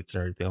the plates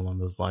and everything along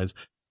those lines.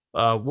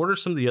 What are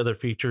some of the other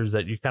features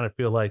that you kind of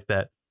feel like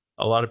that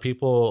a lot of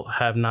people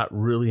have not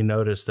really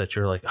noticed, that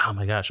you're like, oh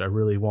my gosh, I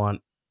really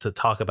want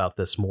talk about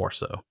this more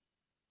so.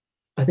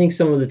 I think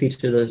some of the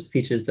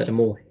features that are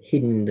more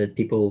hidden that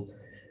people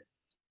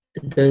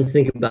don't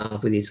think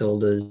about with these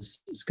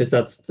holders, because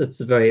that's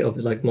a very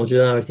like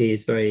modularity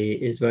is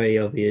very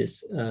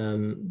obvious.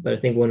 But I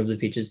think one of the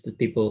features that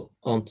people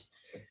don't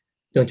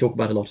talk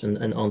about a lot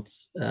and aren't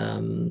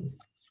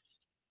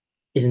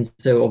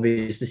isn't so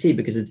obvious to see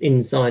because it's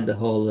inside the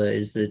holder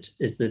is that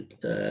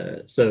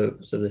so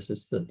this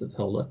is the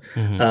holder,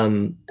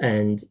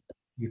 and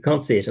you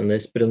can't see it on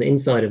this, but on the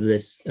inside of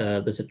this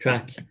there's a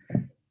track.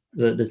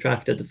 The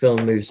track that the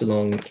film moves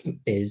along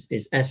is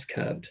S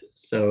curved,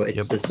 so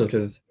it's a sort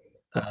of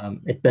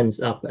it bends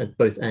up at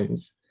both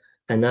ends,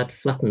 and that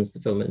flattens the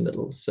film in the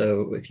middle.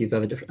 So if you've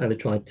ever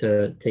tried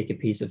to take a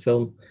piece of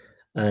film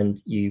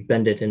and you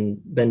bend it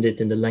in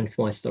the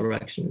lengthwise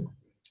direction,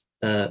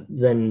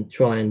 then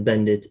try and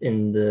bend it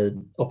in the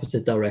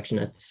opposite direction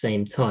at the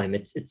same time.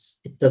 It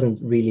doesn't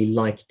really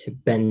like to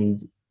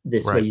bend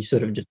this way. You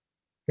sort of just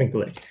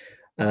crinkle it,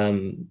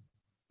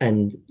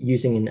 and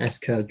using an S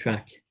curve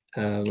track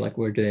like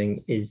we're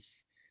doing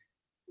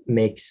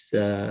makes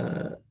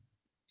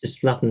just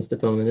flattens the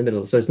film in the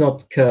middle. So it's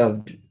not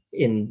curved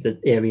in the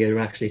area you're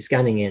actually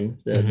scanning in.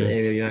 The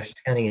area you're actually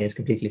scanning in is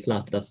completely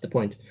flat. That's the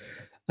point.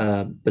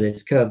 But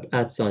it's curved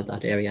outside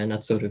that area, and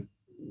that sort of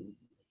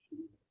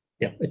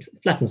it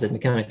flattens it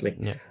mechanically.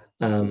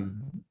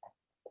 Using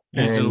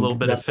a little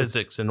bit of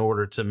physics in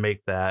order to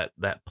make that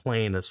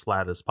plane as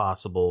flat as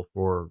possible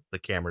for the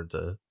camera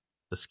to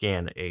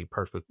scan a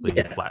perfectly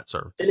flat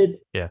surface.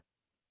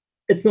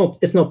 It's not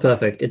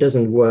perfect. It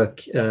doesn't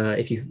work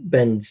if you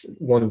bend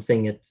one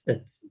thing at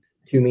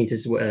 2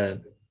 meters,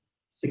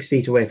 6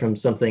 feet away from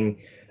something,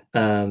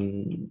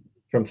 from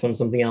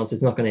something else.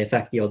 It's not going to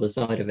affect the other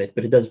side of it,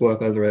 but it does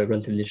work over a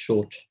relatively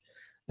short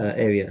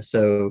area.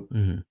 So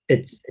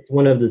it's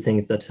one of the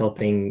things that's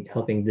helping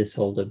this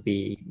holder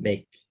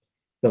make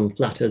them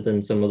flatter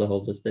than some of the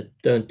holders that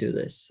don't do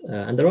this.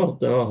 And there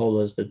are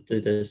holders that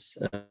do this.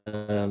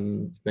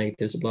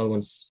 Negative supply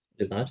ones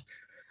do that.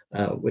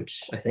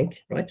 Which I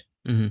think, right?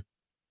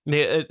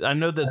 Yeah, I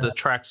know that the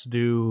tracks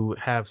do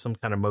have some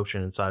kind of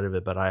motion inside of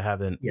it, but I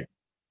haven't.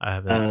 I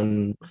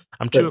haven't.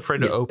 I'm too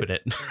afraid to open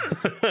it.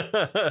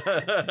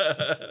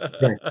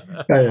 Right,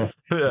 fair enough.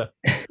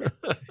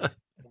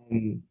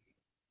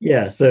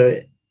 So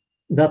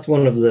that's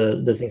one of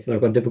the things that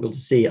I've got difficult to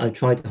see. I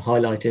try to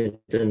highlight it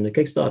in the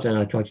Kickstarter, and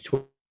I try to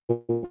talk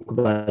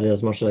about it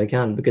as much as I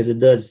can because it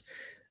does.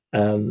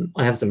 I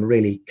have some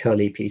really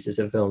curly pieces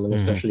of film, and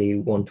especially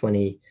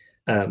 120.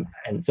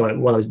 And so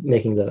while I was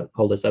making the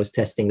holders, I was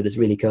testing with this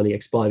really curly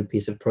expired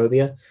piece of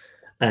Provia,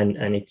 and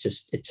it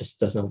just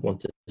does not want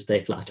to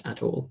stay flat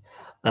at all.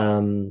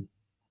 And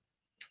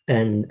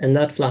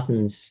that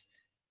flattens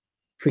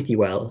pretty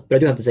well. But I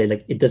do have to say,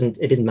 like, it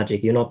isn't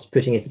magic. You're not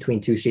putting it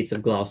between two sheets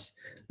of glass.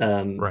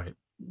 Right.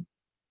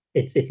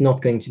 It's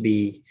not going to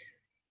be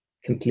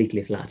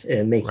completely flat.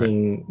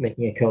 Making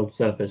a curved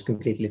surface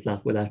completely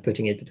flat without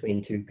putting it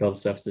between two curved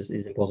surfaces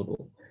is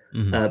impossible.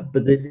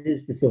 But this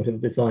is the sort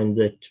of design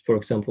that, for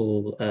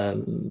example,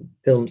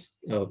 films,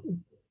 what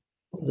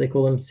do they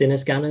call them? Cine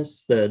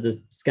scanners,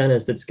 the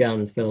scanners that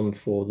scan film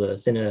for the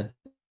cine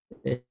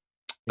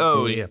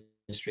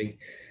industry.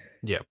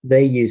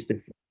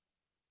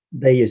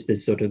 They use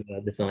this sort of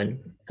design,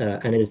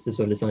 and it is the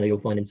sort of design that you'll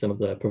find in some of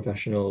the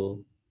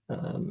professional,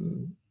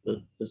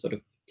 the sort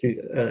of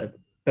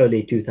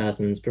early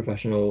 2000s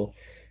professional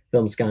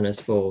film scanners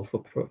for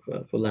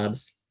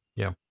labs.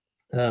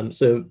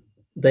 So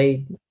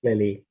they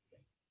really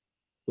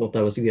thought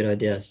that was a good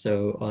idea.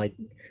 So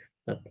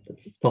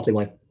that's partly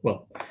why.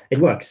 Well, it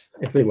works.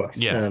 It really works.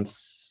 So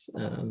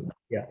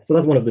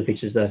that's one of the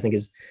features that I think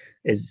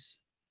is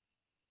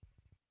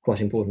quite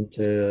important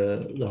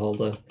to the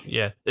holder.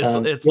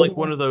 It's like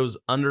one of those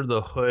under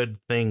the hood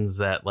things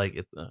that,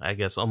 like, I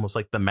guess almost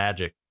like the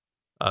magic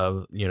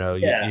of,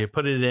 you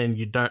put it in,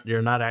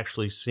 you're not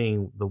actually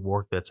seeing the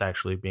work that's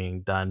actually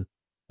being done,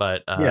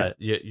 but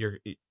you're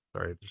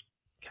sorry, there's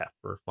cat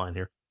fur flying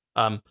here.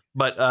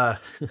 But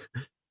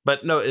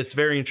no, it's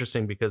very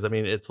interesting because, I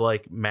mean, it's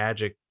like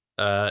magic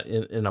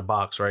in a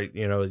box, right?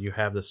 You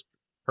have this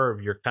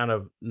curve, you're kind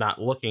of not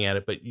looking at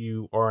it, but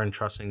you are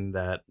entrusting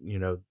that,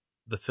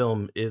 the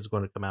film is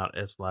going to come out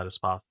as flat as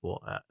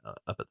possible up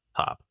at the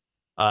top.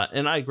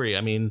 And I agree.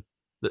 I mean,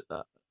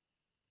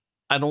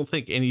 I don't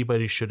think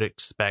anybody should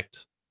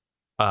expect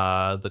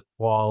the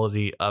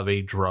quality of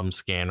a drum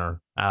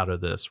scanner out of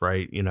this,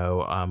 right?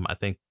 I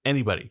think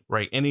anybody,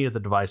 right? Any of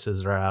the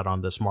devices that are out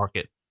on this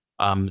market,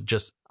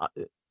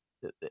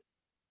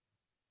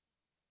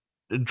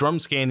 drum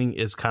scanning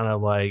is kind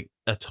of like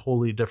a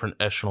totally different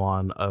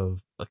echelon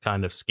of a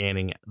kind of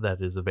scanning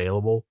that is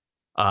available.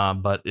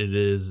 But it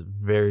is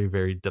very,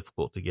 very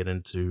difficult to get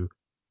into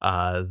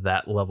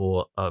that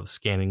level of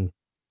scanning,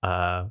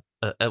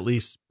 at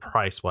least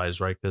price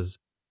wise, right? Because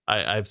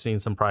I've seen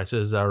some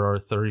prices that are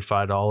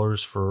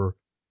 $35 for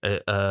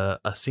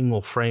a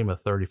single frame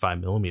of 35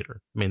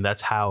 millimeter. I mean,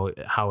 that's how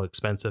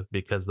expensive,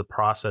 because the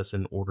process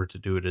in order to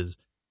do it is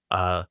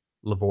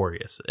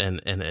laborious and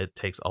it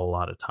takes a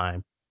lot of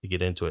time to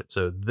get into it.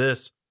 So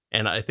this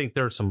And I think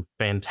there's some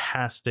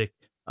fantastic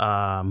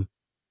comparison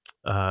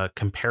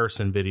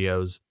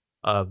videos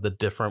of the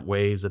different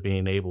ways of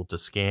being able to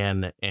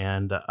scan.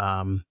 And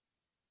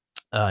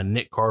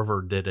Nick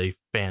Carver did a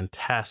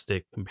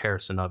fantastic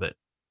comparison of it.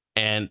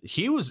 And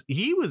he was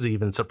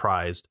even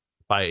surprised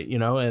by, you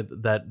know,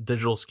 that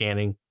digital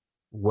scanning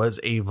was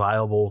a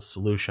viable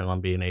solution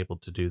on being able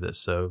to do this.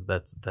 So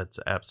that's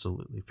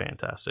absolutely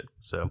fantastic.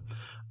 So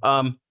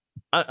I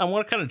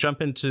want to kind of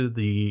jump into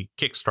the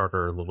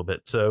Kickstarter a little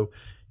bit. So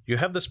you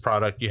have this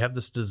product, you have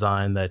this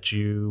design that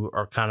you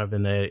are kind of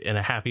in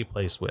a happy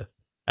place with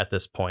at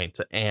this point,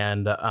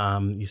 and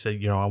you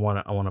said, you know, I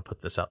want to put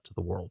this out to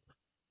the world.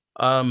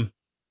 Tell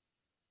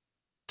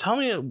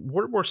me,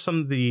 what were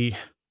some of the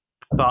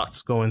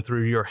thoughts going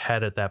through your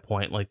head at that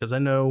point? Like, because I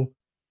know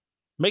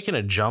making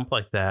a jump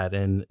like that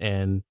and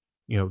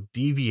you know,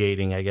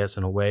 deviating, I guess,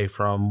 in a way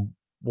from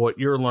what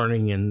you're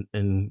learning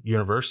in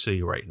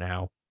university right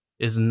now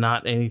is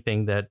not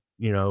anything that,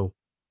 you know,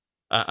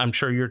 I'm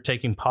sure you're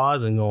taking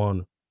pause and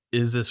going,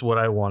 is this what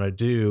I want to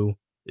do?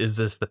 Is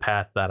this the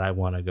path that I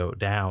want to go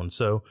down?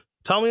 So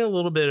tell me a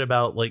little bit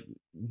about, like,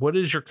 what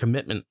is your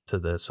commitment to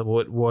this? So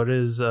what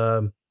is,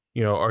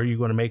 you know, are you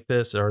going to make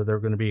this? Are there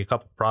going to be a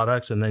couple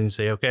products and then you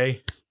say,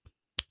 okay,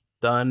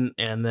 done,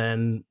 and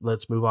then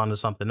let's move on to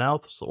something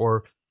else?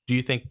 Or do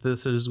you think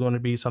this is going to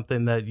be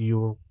something that you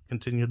will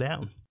continue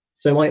down?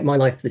 So my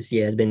life this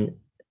year has been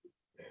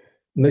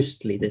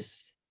mostly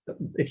this.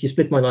 If you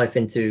split my life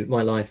into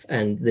my life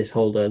and this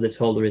holder is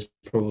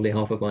probably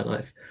half of my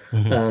life.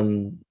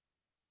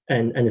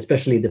 And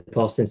especially the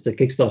past since the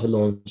Kickstarter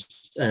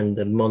launched and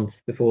the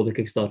month before the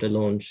Kickstarter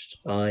launched,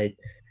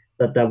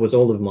 that was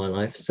all of my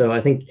life. So I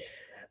think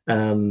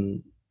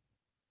launching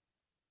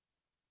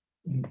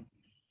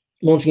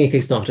a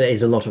Kickstarter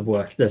is a lot of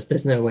work.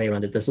 There's no way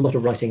around it. There's a lot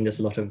of writing. There's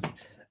a lot of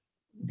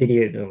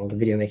video. Well, the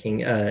video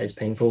making is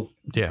painful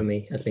for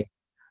me, at least,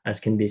 as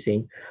can be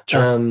seen.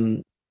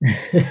 Sure.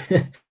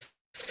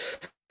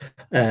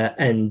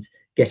 And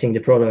getting the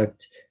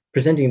product,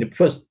 making the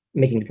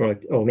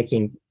product, or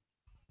making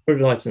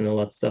prototypes and all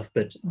that stuff,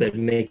 but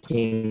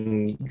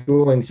making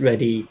drawings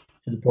ready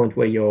to the point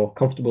where you're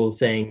comfortable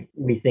saying,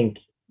 we think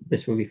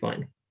this will be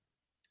fine.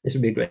 This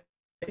will be great.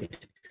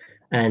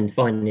 And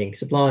finding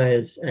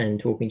suppliers and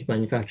talking to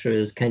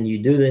manufacturers. Can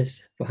you do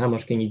this? For how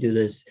much can you do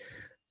this?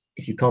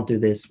 If you can't do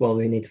this, well,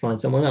 we need to find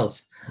someone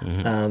else.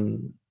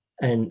 And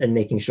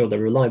making sure they're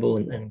reliable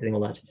and doing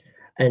all that.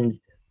 And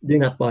doing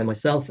that by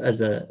myself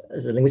as a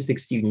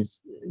linguistics student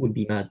would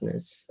be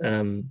madness.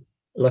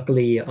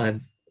 Luckily,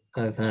 I've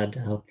had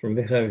help from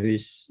Vichar, who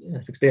has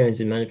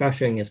experience in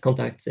manufacturing, has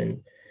contacts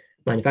in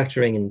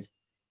manufacturing, and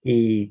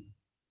he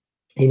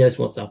knows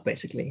what's up,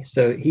 basically.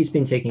 So he's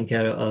been taking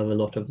care of a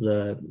lot of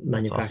the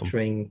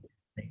manufacturing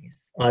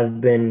things.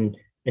 I've been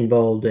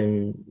involved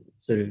in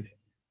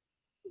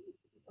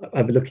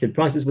I've looked at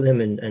prices with him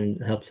and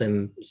helped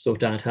him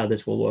sort out how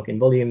this will work in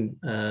volume,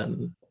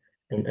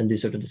 and do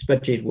sort of the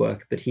spreadsheet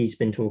work. But he's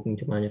been talking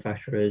to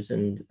manufacturers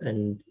and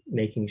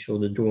making sure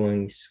the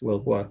drawings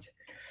will work.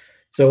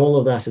 So all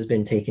of that has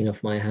been taken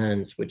off my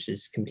hands, which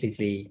is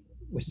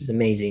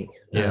amazing.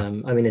 I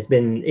mean, it's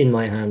been in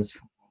my hands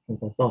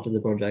since I started the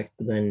project,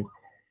 but then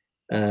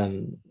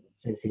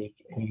since he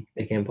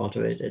became part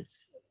of it,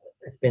 it's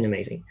been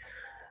amazing.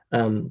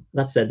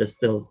 That said, there's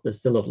still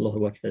a lot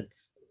of work that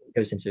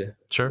goes into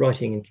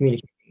writing and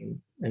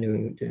communicating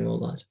and doing all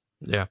that.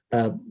 Yeah.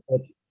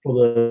 But for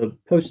the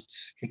post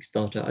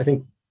Kickstarter, I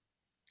think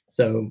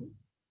so.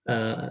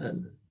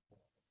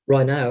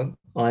 Right now,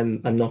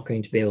 I'm not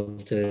going to be able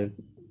to.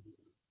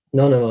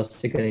 None of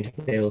us are going to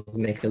be able to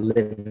make a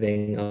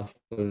living off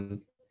of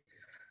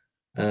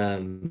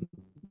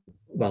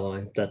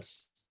Valoi.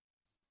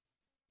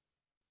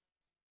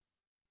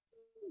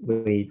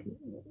 We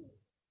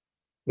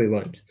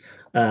won't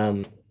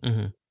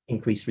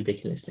increase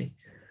ridiculously.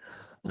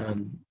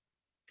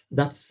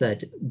 That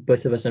said,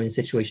 both of us are in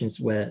situations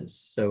where,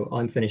 so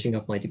I'm finishing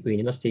up my degree in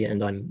university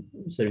and I'm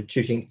sort of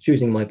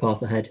choosing my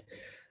path ahead.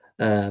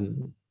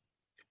 And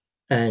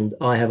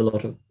I have a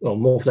lot of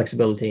more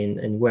flexibility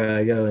in where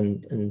I go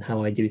and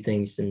how I do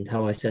things and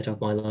how I set up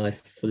my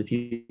life for the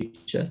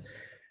future.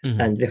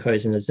 And Vichar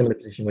is in a similar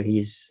position where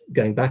he's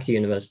going back to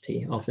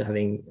university after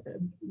having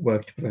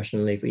worked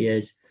professionally for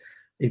years.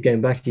 He's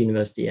going back to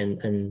university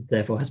and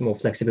therefore has more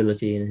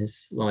flexibility in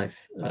his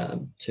life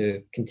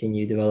to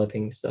continue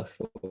developing stuff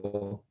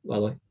for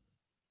Valoi.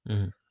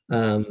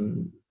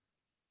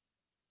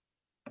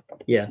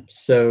 Yeah,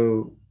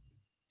 so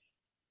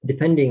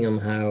depending on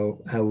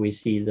how we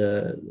see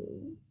the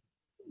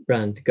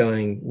brand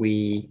going,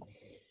 we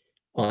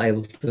are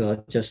able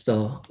to adjust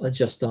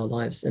our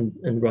lives,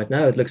 and right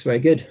now it looks very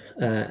good.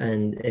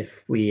 And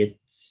if we at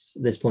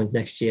this point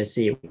next year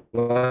see,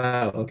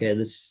 wow, okay,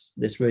 this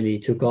really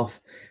took off,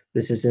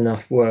 this is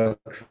enough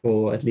work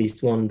for at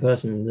least one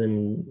person,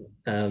 then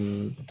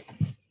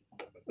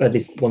at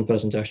least one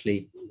person to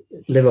actually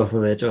live off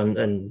of it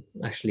and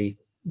actually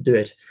do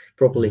it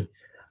properly,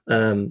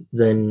 then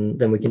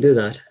we can do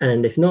that.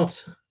 And if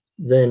not,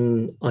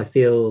 then I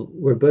feel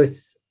we're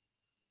both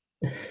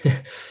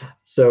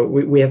So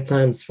we have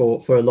plans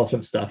for a lot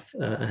of stuff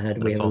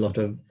ahead. We That's have a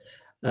awesome.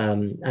 lot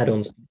of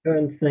add-ons to the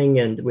current thing,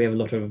 and we have a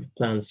lot of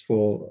plans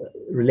for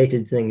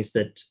related things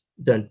that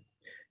don't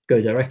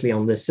go directly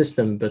on this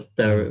system, but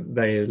they're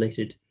very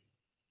related.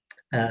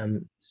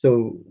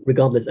 So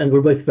regardless, and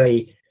we're both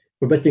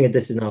doing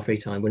this in our free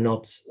time. We're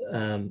not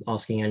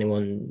asking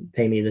anyone,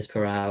 pay me this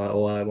per hour,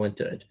 or I won't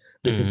do it.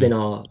 This has been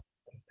our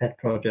pet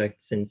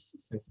project since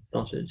it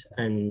started,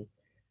 and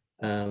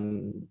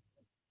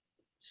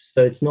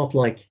so it's not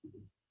like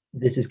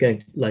this is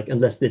going, like,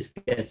 unless this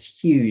gets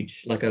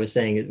huge, like I was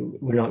saying,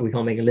 we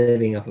can't make a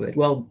living off of it.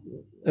 Well,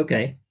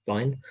 okay,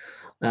 fine.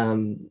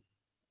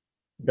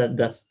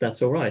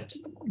 That's all right.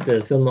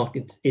 The film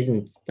market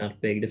isn't that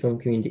big. The film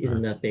community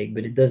isn't that big,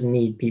 but it does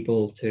need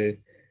people to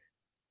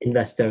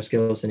invest their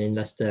skills and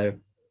invest their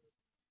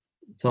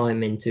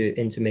time into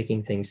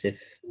making things if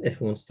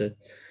it wants to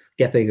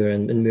get bigger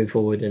and move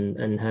forward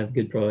and have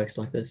good products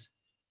like this.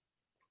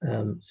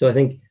 So I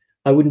think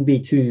I wouldn't be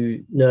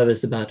too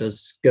nervous about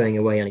us going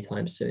away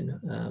anytime soon.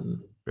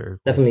 Very cool.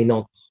 Definitely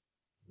not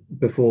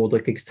before the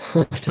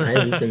Kickstarter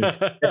ends, and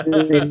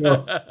definitely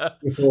not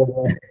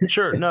before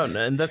Sure, no,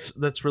 and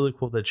that's really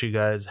cool that you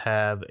guys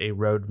have a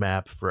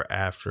roadmap for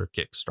after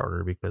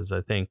Kickstarter, because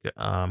I think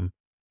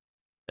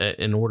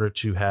in order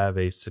to have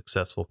a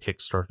successful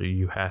Kickstarter,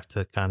 you have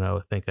to kind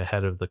of think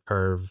ahead of the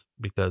curve,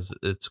 because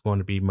it's going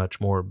to be much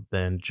more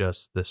than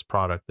just this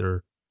product.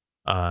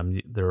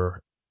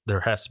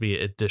 There has to be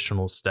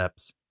additional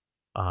steps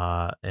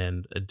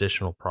and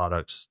additional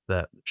products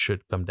that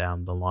should come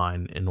down the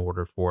line in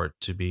order for it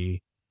to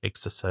be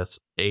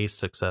a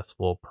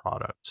successful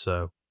product.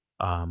 So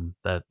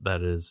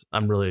that is,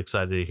 I'm really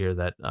excited to hear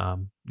that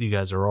you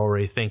guys are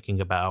already thinking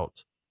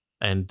about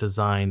and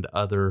designed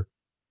other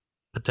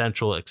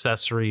potential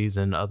accessories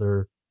and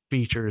other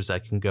features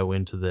that can go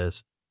into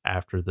this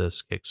after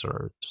this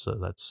Kickstarter. So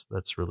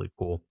that's really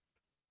cool.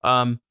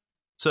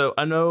 So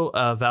I know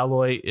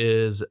Valoi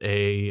is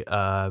a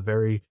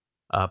very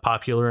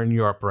popular in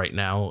Europe right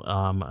now.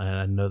 And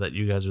I know that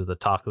you guys are the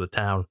talk of the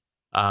town,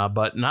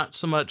 but not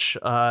so much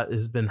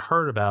has been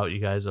heard about you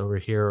guys over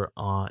here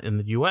in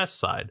the US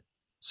side.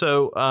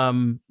 So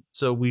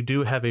we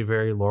do have a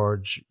very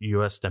large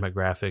US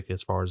demographic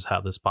as far as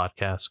how this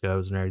podcast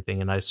goes and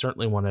everything. And I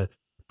certainly want to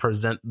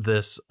present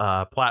this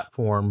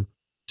platform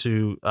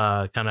to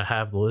kind of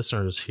have the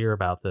listeners hear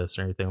about this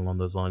and everything along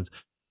those lines.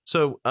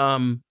 So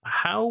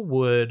how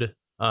would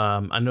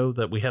I know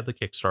that we have the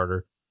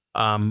Kickstarter,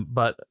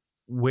 but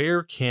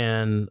where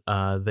can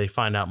they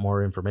find out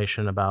more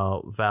information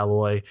about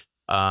Valoi?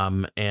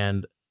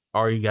 And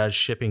are you guys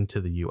shipping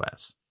to the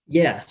US?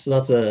 Yeah,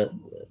 so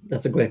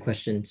that's a great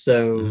question.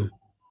 So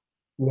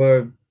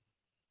we're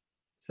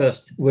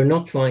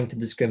not trying to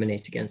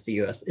discriminate against the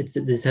US.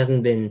 This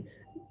hasn't been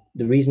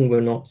the reason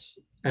we're not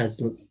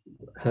as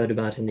heard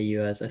about in the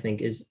US, I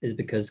think, is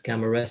because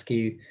Camera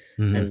Rescue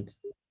and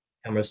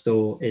Camera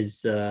Store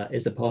is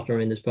a partner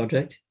in this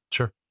project.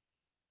 Sure.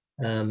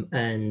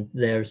 And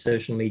their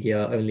social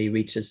media only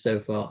reaches so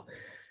far,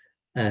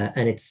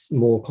 and it's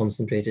more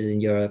concentrated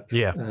in Europe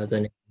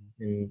than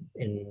in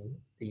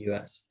the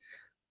US.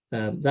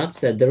 That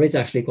said, there is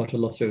actually quite a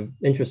lot of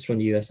interest from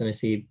the US, and I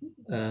see,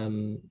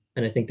 and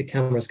I think the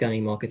camera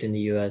scanning market in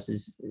the US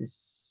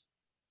is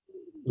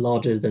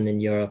larger than in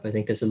Europe. I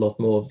think there's a lot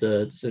more of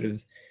the sort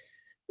of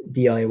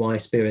DIY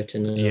spirit,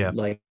 and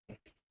like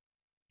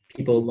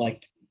people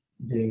like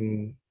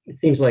doing. It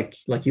seems like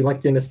you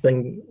like doing this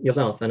thing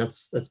yourself, and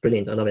that's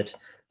brilliant. I love it,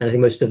 and I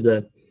think most of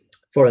the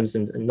forums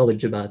and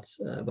knowledge about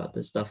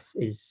this stuff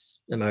is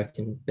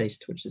American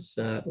based, which is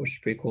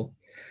pretty cool.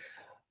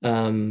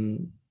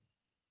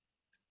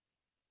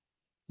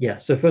 Yeah.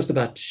 So first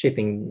about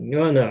shipping.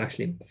 No,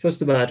 actually,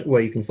 first about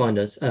where you can find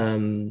us.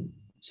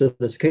 So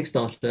there's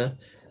Kickstarter.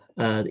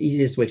 The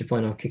easiest way to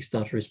find our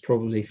Kickstarter is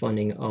probably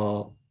finding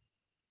our,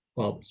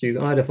 so you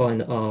can either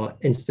find our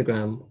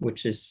Instagram,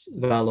 which is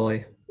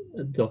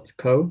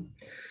valoi.co,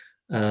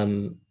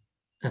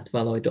 at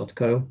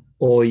valoi.co,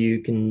 or you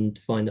can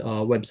find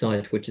our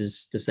website, which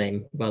is the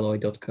same,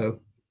 valoi.co.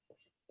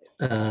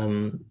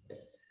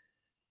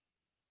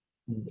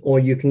 Or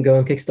you can go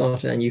on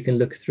Kickstarter and you can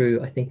look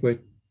through, I think we're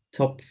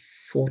top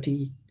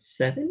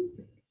 47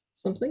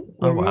 something.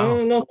 Oh,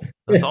 wow.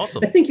 That's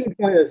awesome. I think you would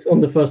find us on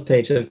the first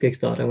page of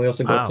Kickstarter, and we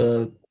also got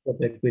the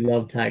project we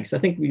love tag. So I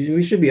think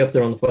we should be up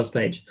there on the first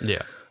page.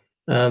 Yeah.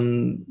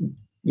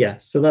 Yeah,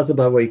 so that's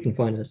about where you can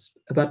find us.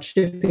 About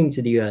shipping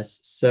to the US,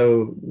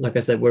 so like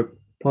I said, we're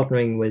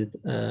partnering with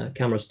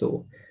Camera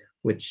Store,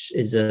 which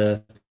is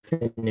a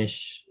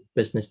Finnish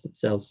business that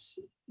sells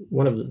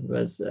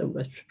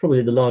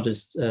probably the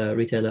largest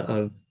retailer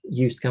of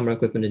used camera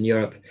equipment in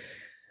Europe,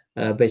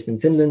 based in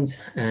Finland,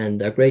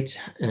 and they're great.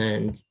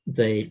 And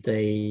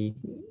they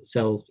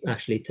sell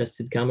actually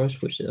tested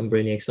cameras, which I'm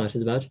really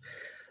excited about.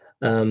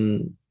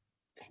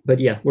 But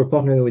yeah, we're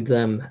partnering with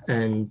them,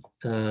 and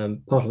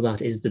part of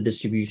that is the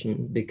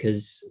distribution,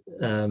 because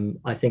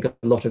I think a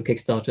lot of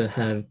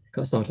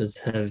Kickstarters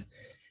have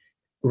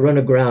run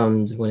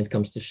aground when it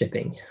comes to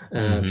shipping.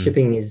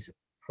 Shipping is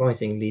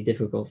surprisingly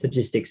difficult.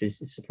 Logistics is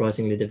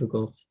surprisingly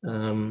difficult.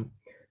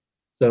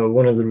 So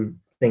one of the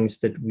things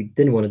that we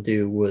didn't want to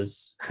do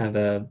was have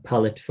a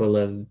pallet full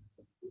of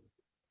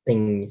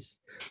things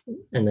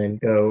and then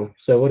go,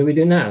 so what do we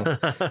do now?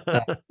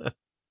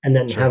 And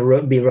then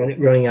Sure. be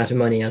running out of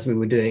money as we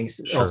were doing,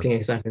 Sure. asking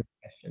exactly the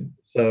question.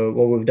 So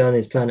what we've done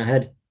is plan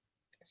ahead.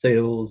 So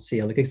you'll see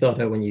on the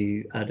Kickstarter when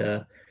you add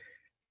a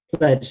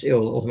pledge, it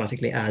will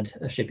automatically add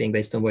a shipping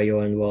based on where you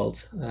are in the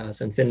world.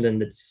 So in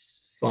Finland, it's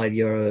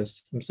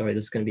 €5. I'm sorry,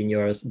 this is going to be in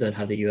euros. Don't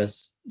have the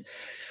US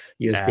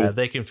USD.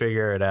 They can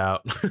figure it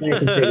out. They can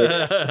figure it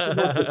out. It's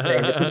about the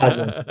same. It's about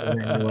the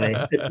same anyway.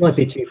 It's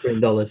slightly cheaper in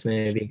dollars,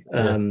 maybe.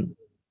 Yeah.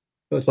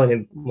 But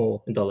slightly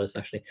more in dollars,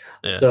 actually.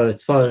 Yeah. So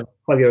it's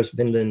 €5 for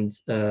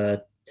Finland,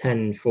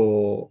 10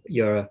 for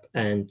Europe,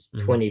 and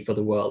 20 for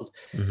the world.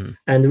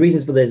 And the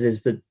reasons for this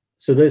is that,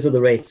 so those are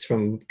the rates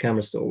from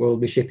Camera Store. We'll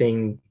be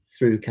shipping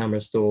through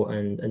Camera Store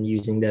and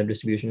using their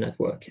distribution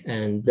network.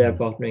 And they're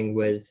partnering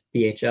with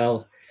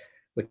DHL,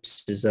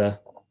 which is a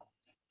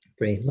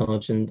pretty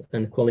large and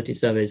quality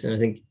service. And I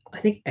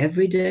think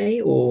every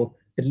day, or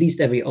at least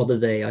every other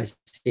day, I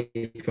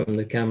see from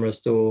the Camera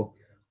Store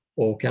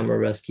or Camera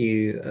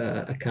Rescue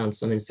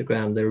accounts on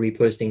Instagram, they're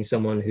reposting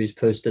someone who's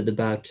posted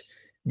about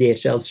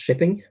DHL's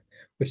shipping,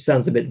 which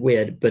sounds a bit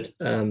weird, but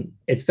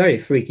it's very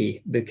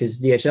freaky because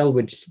DHL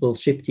will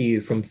ship to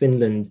you from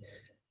Finland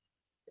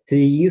to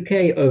the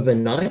UK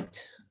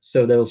overnight.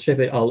 So they'll ship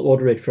it. I'll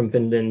order it from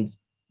Finland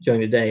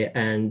during the day,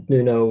 and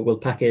Nuno will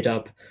pack it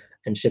up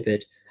and ship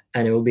it,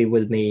 and it will be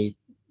with me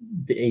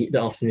the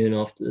afternoon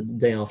after, the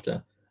day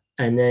after.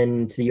 And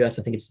then to the US,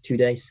 I think it's 2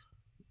 days.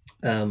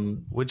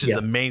 Which is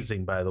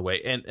amazing, by the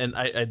way. And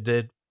I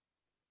did,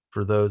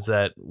 for those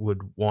that would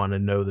want to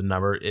know the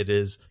number, it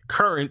is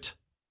current,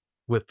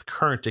 with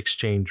current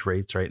exchange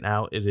rates right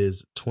now, it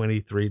is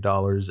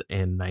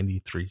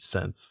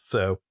 $23.93.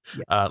 So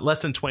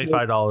less than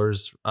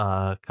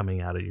 $25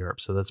 coming out of Europe.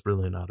 So that's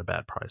really not a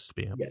bad price to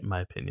be in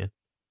my opinion.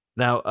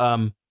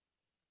 Now,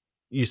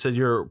 you said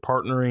you're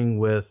partnering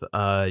with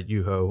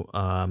Yuho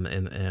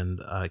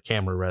and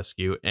Camera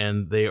Rescue,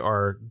 and they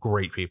are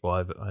great people.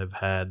 I've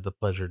had the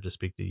pleasure to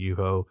speak to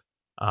Yuho.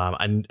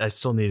 I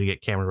still need to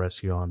get Camera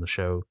Rescue on the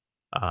show.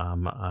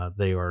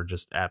 They are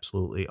just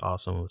absolutely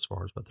awesome as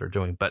far as what they're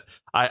doing. But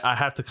I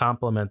have to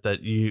compliment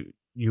that you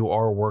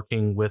are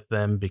working with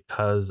them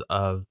because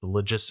of the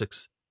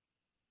logistics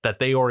that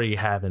they already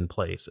have in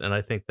place, and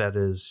I think that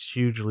is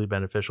hugely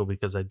beneficial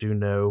because I do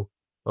know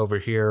over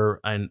here,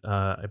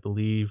 I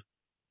believe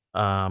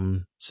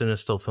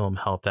Cinestill Film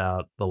helped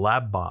out the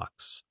lab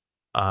box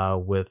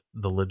with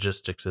the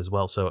logistics as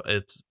well. So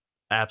it's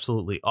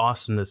absolutely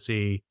awesome to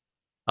see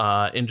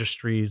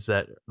industries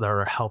that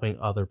are helping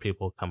other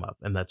people come up,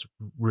 and that's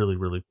really,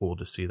 really cool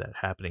to see that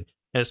happening.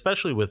 And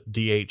especially with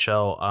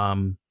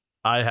DHL,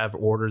 I have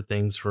ordered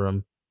things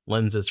from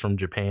lenses from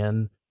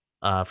Japan,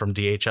 from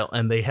DHL,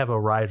 and they have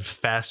arrived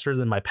faster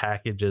than my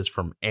packages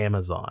from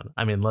Amazon.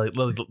 I mean,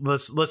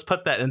 let's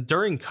put that in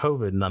during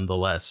COVID,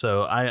 nonetheless.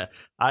 So I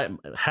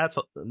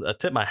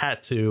tip my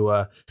hat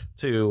to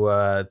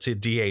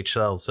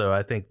DHL. So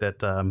I think that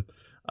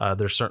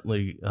there's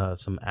certainly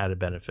some added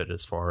benefit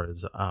as far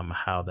as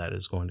how that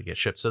is going to get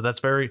shipped. So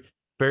that's very,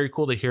 very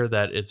cool to hear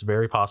that it's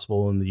very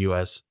possible in the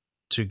US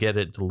to get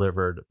it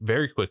delivered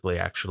very quickly,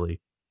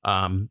 actually.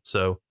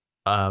 So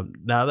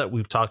now that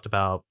we've talked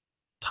about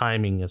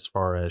timing as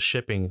far as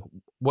shipping,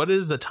 what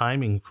is the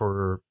timing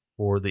for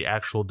the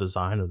actual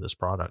design of this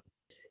product?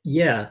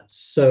 Yeah,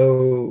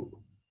 so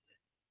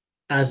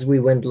as we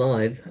went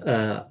live,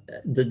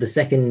 the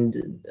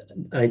second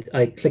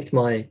I clicked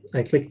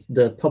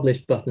the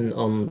publish button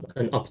on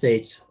an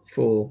update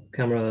for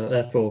for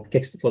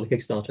the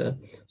Kickstarter.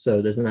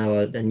 So there's now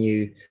a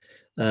new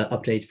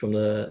update for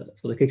the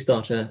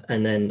Kickstarter,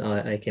 and then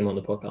I came on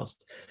the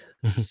podcast.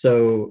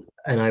 So,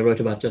 and I wrote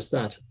about just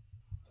that.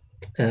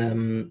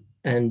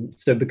 And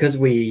so because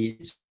we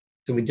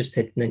just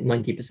hit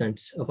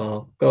 90% of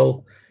our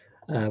goal,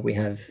 we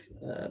have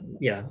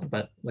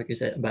about, like you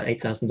said, about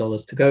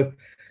 $8,000 to go,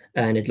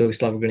 and it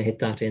looks like we're going to hit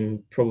that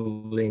in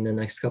probably in the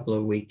next couple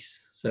of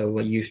weeks. So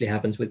what usually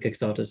happens with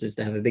Kickstarters is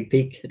they have a big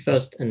peak at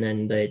first, and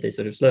then they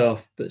sort of slow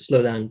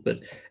down. But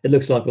it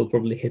looks like we'll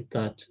probably hit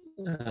that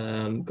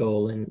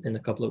goal in a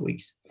couple of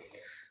weeks.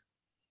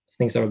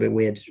 Things are a bit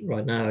weird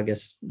right now. I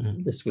guess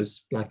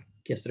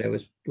yesterday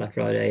was Black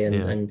Friday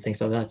and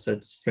things like that, so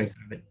it's a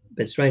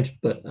bit strange,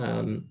 but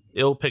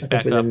it'll pick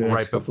back up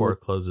right before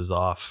it closes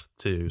off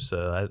too.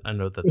 So I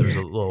know that there's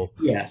a little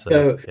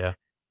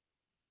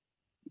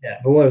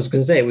but what I was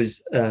going to say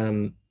was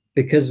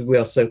because we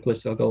are so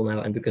close to our goal now,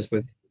 and because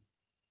we've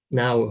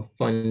now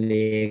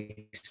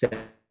finally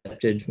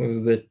accepted,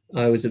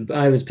 I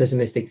was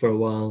pessimistic for a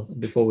while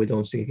before we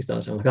launched the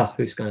Kickstarter. I'm like,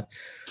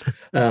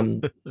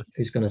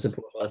 who's gonna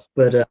support us?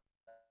 But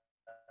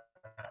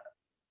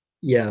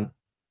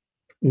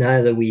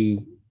now that we're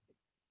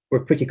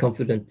pretty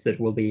confident that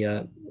we'll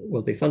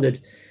be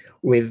funded,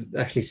 we've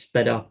actually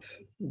sped up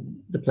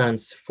the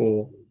plans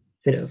for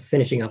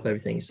finishing up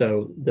everything.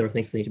 So there are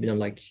things that need to be done,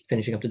 like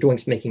finishing up the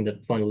drawings, making the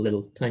final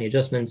little tiny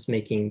adjustments,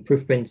 making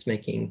proof prints,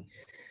 making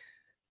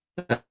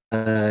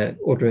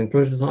ordering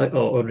prototype,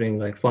 or ordering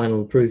like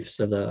final proofs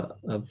of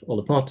all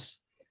the parts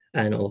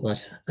and all of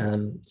that.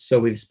 So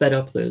we've sped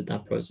up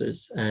that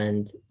process,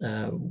 and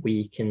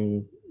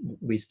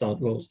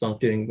we'll start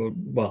doing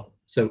well.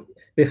 So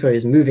Vichar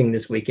is moving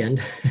this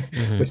weekend,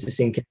 which is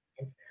in.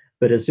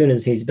 But as soon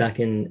as he's back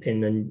in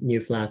the new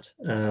flat,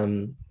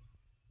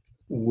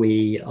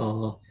 we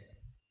are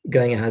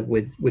going ahead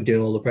with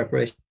doing all the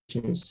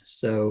preparations.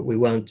 So we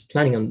weren't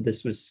planning on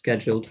this, was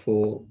scheduled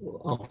for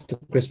after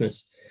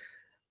Christmas,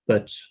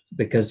 but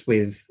because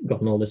we've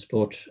gotten all the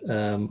support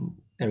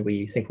and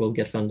we think we'll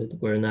get funded,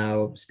 we're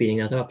now speeding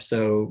that up.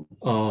 So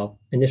our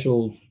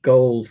initial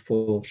goal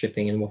for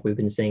shipping, and what we've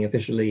been saying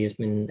officially, has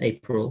been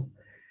April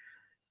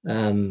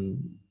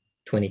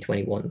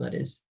 2021, that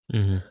is.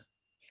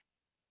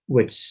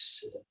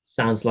 Which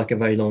sounds like a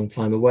very long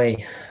time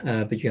away,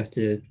 but you have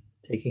to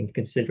take into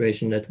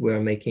consideration that we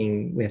have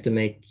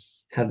to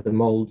have the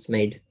molds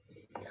made,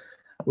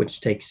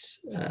 which takes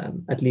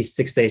at least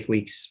 6 to 8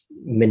 weeks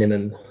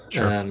minimum.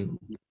 Sure.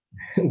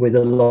 With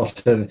a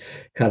lot of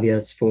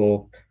caveats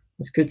for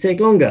this could take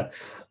longer,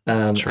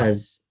 sure.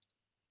 as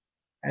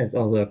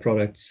other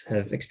products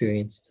have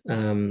experienced.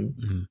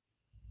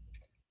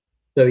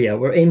 So yeah,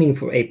 we're aiming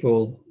for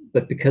April,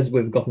 but because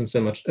we've gotten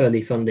so much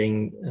early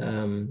funding,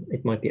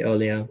 it might be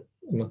earlier.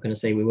 I'm not going to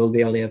say we will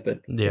be earlier,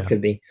 but it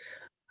could be.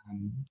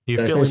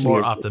 You're feeling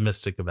more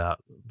optimistic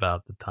about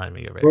the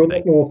timing of everything. We're a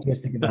lot more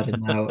optimistic about it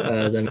now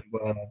than we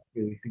were a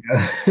few weeks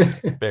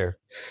ago. Fair.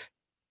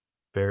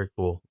 Very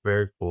cool.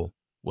 Very cool.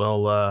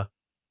 Well,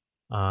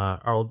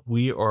 Arild,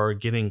 we are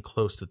getting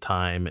close to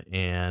time,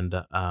 and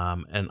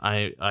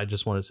I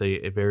just want to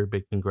say a very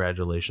big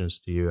congratulations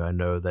to you. I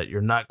know that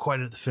you're not quite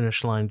at the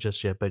finish line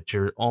just yet, but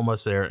you're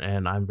almost there,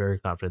 and I'm very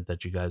confident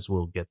that you guys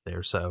will get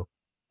there. So,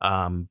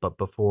 but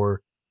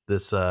before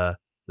this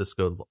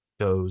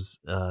goes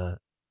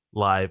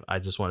live, I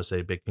just want to say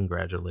a big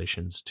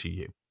congratulations to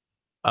you.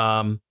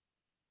 I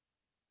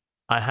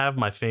have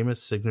my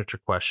famous signature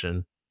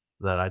question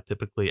that I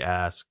typically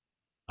ask,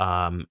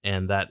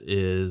 and that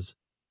is,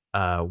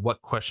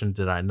 what question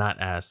did I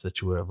not ask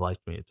that you would have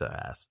liked me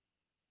to ask?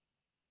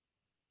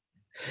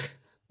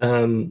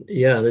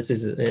 Yeah, this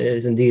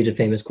is indeed a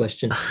famous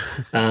question.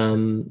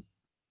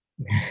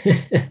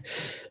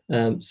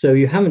 So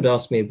you haven't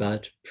asked me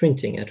about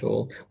printing at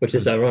all, which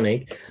is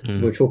ironic.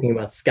 We're talking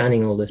about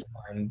scanning all this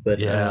time,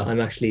 but I'm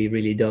actually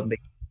really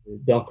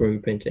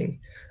darkroom printing,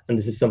 and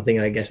this is something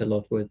I get a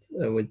lot with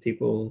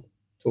people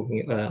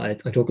talking. I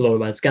talk a lot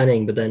about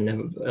scanning, but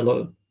then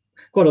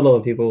quite a lot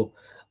of people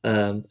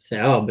say,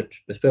 "Oh, but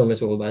film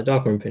is all about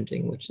darkroom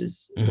printing," which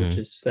is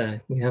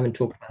fair. We haven't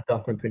talked about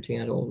darkroom printing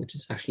at all, which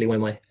is actually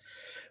one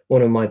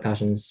of my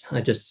passions.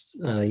 I just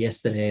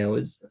yesterday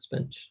I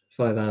spent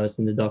 5 hours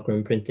in the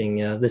darkroom printing.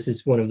 This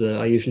is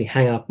I usually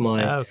hang up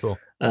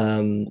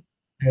hang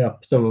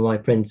up some of my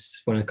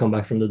prints when I come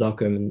back from the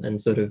darkroom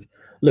and sort of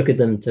look at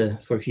them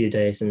for a few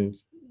days, and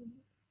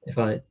if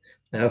I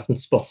often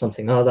spot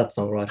something, that's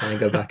not right, and I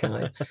go back and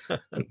I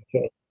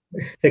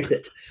fix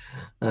it.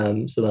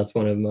 So that's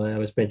I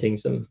was printing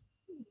some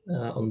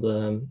on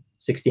the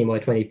 16 by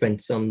 20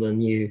 prints on the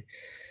new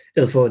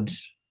Ilford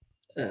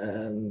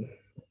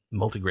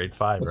multigrade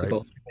 5,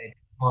 right?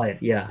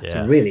 5, yeah, it's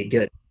really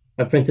good.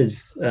 I printed.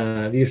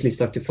 I've usually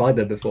stuck to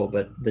fiber before,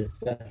 but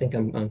I think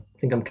I'm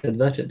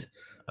converted.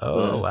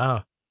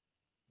 Wow,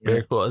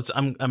 very cool.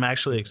 I'm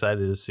actually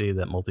excited to see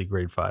that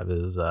multigrade 5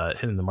 is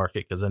hitting the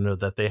market, because I know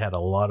that they had a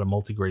lot of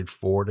multigrade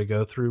 4 to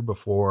go through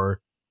before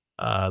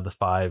the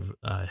 5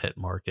 hit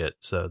market.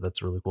 So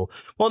that's really cool.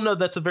 Well, no,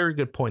 that's a very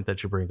good point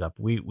that you bring up.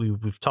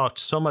 We've talked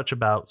so much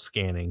about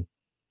scanning.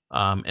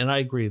 And I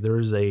agree. There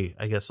is I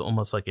guess,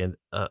 almost like an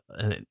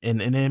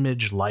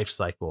image life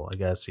cycle. I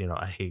guess,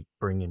 I hate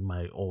bringing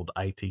my old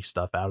IT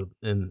stuff out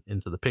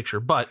into the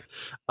picture, but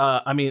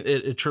I mean,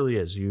 it truly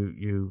is.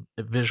 You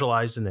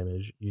visualize an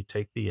image, you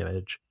take the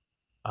image,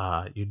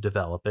 you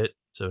develop it,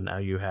 so now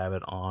you have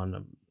it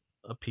on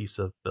a piece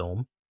of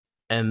film,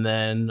 and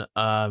then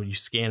you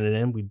scan it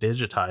in, we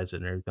digitize it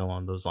and everything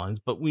along those lines.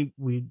 But we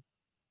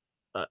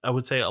I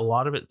would say a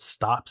lot of it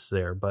stops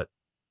there, but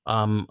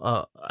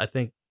I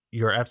think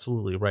you're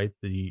absolutely right.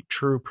 The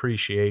true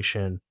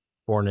appreciation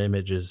for an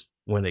image is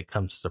when it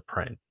comes to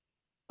print,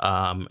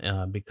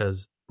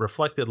 because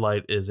reflected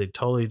light is a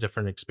totally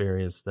different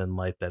experience than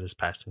light that is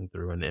passing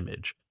through an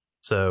image.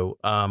 So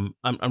I'm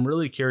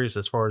really curious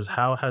as far as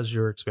how has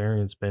your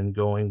experience been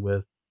going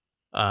with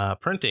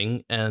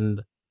printing,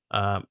 and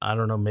I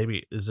don't know,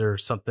 maybe is there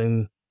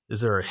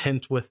a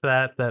hint with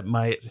that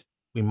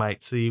we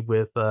might see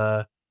with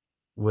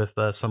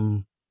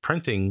some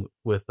printing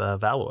with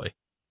Valoi?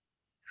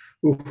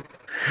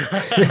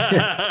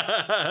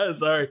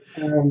 Sorry,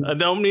 I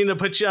don't mean to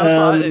put you on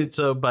the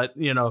spot.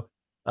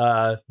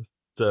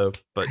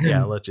 But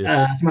yeah, I'll let you.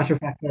 As a matter of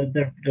fact,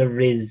 there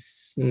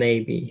is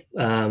maybe.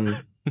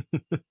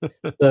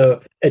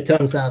 So it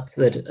turns out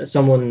that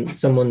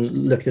someone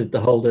looked at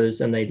the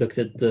holders and they looked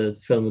at the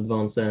film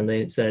advancer and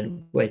they said,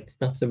 wait,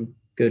 that's a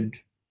good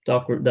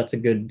that's a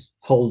good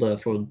holder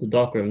for the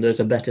darkroom. Those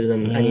are better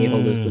than any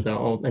holders that are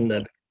all in there.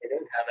 They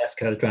don't have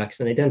S-curve tracks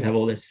and they don't have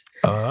all this.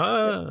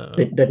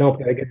 They're not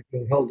very good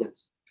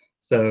holders.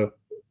 So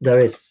there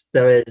is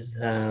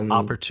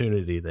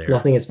opportunity there.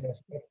 Nothing is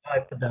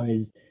type, but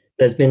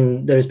there's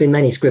been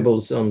many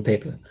scribbles on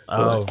paper.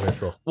 Oh, very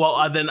cool.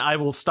 Well, then I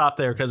will stop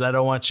there because I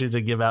don't want you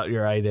to give out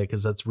your idea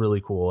because that's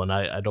really cool, and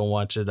I don't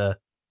want you to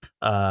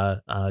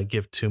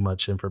give too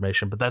much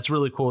information. But that's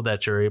really cool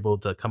that you're able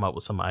to come up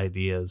with some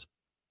ideas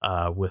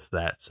with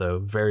that. So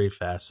very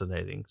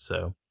fascinating.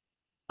 So,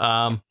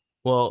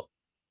 well,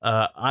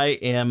 I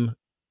am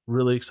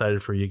really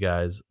excited for you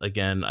guys.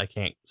 Again, I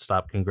can't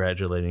stop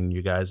congratulating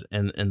you guys,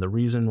 and the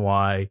reason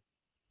why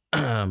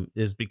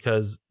is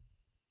because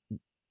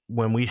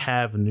when we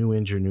have new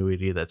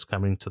ingenuity that's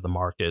coming to the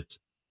market,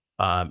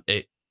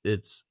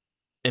 it's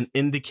an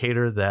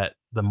indicator that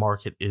the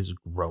market is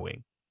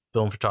growing.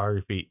 Film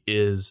photography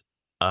is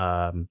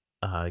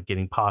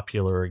getting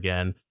popular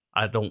again.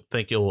 I don't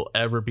think it will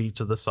ever be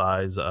to the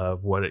size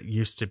of what it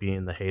used to be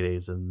in the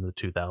heydays in the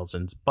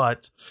 2000s,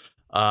 but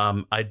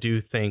I do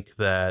think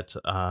that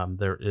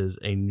there is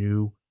a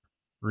new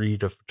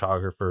breed of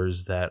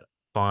photographers that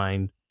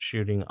find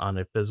shooting on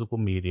a physical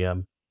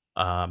medium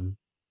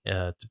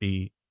to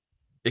be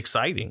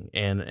exciting,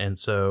 and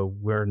so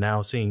we're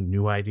now seeing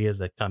new ideas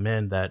that come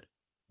in that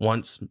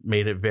once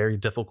made it very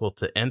difficult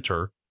to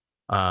enter,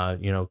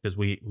 because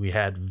we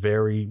had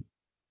the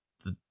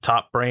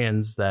top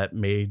brands that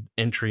made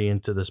entry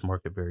into this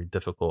market very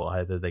difficult.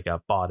 Either they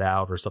got bought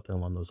out or something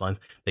along those lines.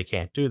 They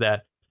can't do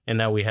that, and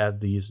now we have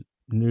these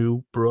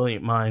new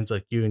brilliant minds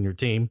like you and your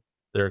team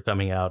that are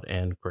coming out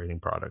and creating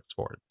products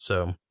for it.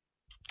 So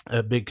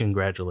a big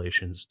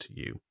congratulations to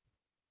you.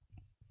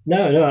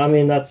 No, I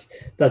mean that's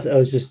I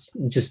was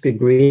just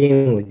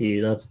agreeing with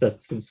you.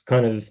 That's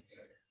kind of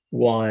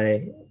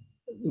why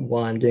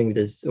I'm doing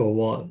this, or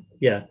why,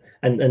 yeah,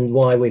 and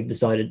why we've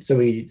decided. So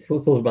we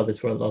thought about this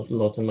for a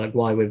lot, and like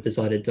why we've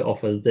decided to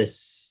offer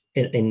this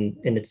in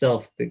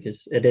itself,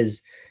 because it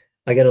is.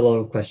 I get a lot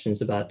of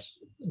questions about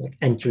like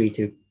entry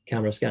to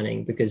camera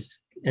scanning, because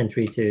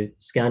entry to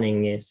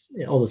scanning is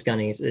all the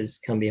scanning is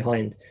can be high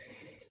end.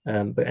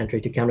 But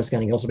entry to camera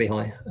scanning can also be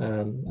high,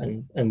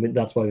 and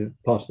that's why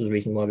part of the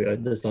reason why we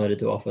decided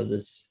to offer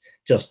this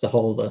just the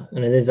holder,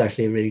 and it is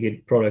actually a really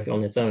good product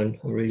on its own.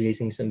 I'm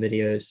releasing some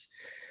videos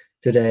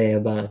today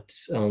about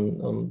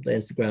on the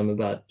Instagram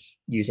about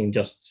using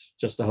just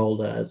the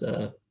holder as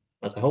a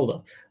holder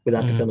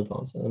without the film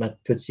advancer, and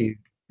that puts you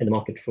in the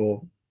market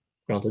for,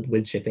 granted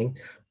with shipping,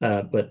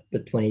 but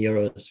 20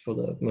 euros for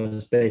the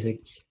most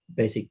basic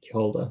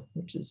holder,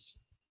 which is.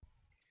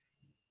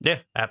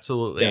 Yeah,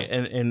 absolutely. Yeah.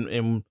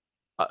 And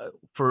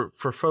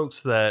for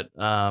folks that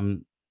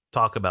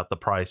talk about the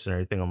price and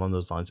everything along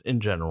those lines in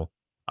general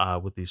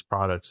with these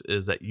products,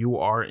 is that you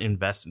are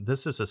investing.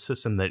 This is a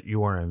system that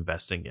you are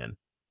investing in.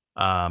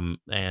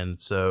 And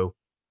so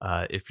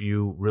if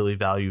you really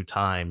value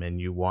time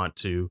and you want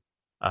to,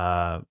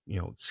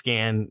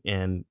 scan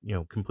and,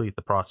 complete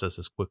the process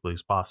as quickly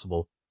as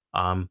possible,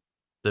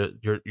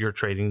 you're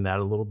trading that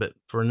a little bit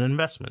for an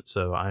investment.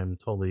 So I'm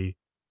totally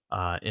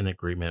in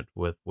agreement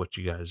with what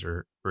you guys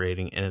are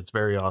creating, and it's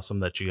very awesome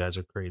that you guys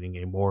are creating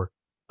a more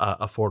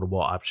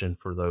affordable option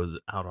for those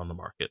out on the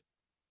market.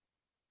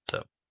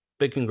 So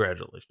big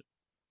congratulations.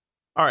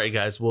 All right,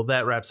 guys. Well,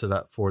 that wraps it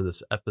up for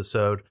this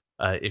episode.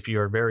 If you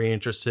are very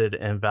interested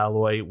in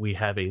Valoi, we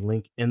have a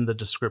link in the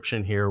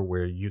description here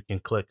where you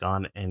can click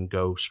on and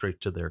go straight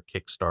to their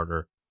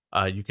Kickstarter.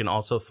 You can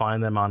also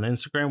find them on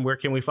Instagram. Where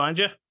can we find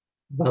you?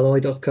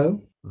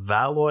 Valoi.co.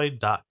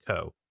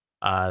 Valoi.co.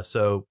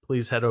 So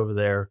please head over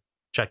there,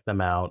 check them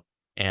out,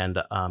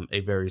 and a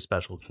very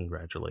special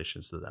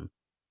congratulations to them.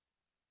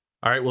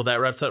 All right, well,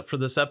 that wraps up for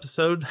this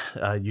episode.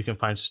 You can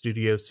find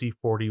Studio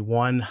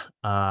C41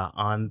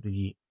 on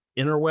the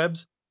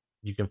interwebs.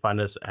 You can find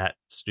us at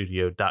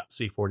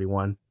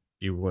studio.c41.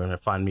 You want to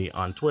find me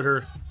on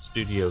Twitter,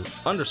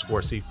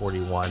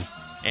 studio_C41.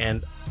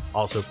 And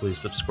also please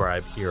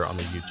subscribe here on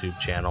the YouTube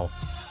channel.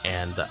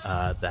 And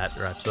that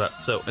wraps it up.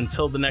 So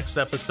until the next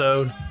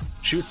episode,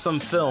 shoot some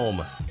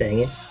film. Dang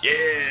it.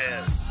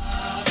 Yes.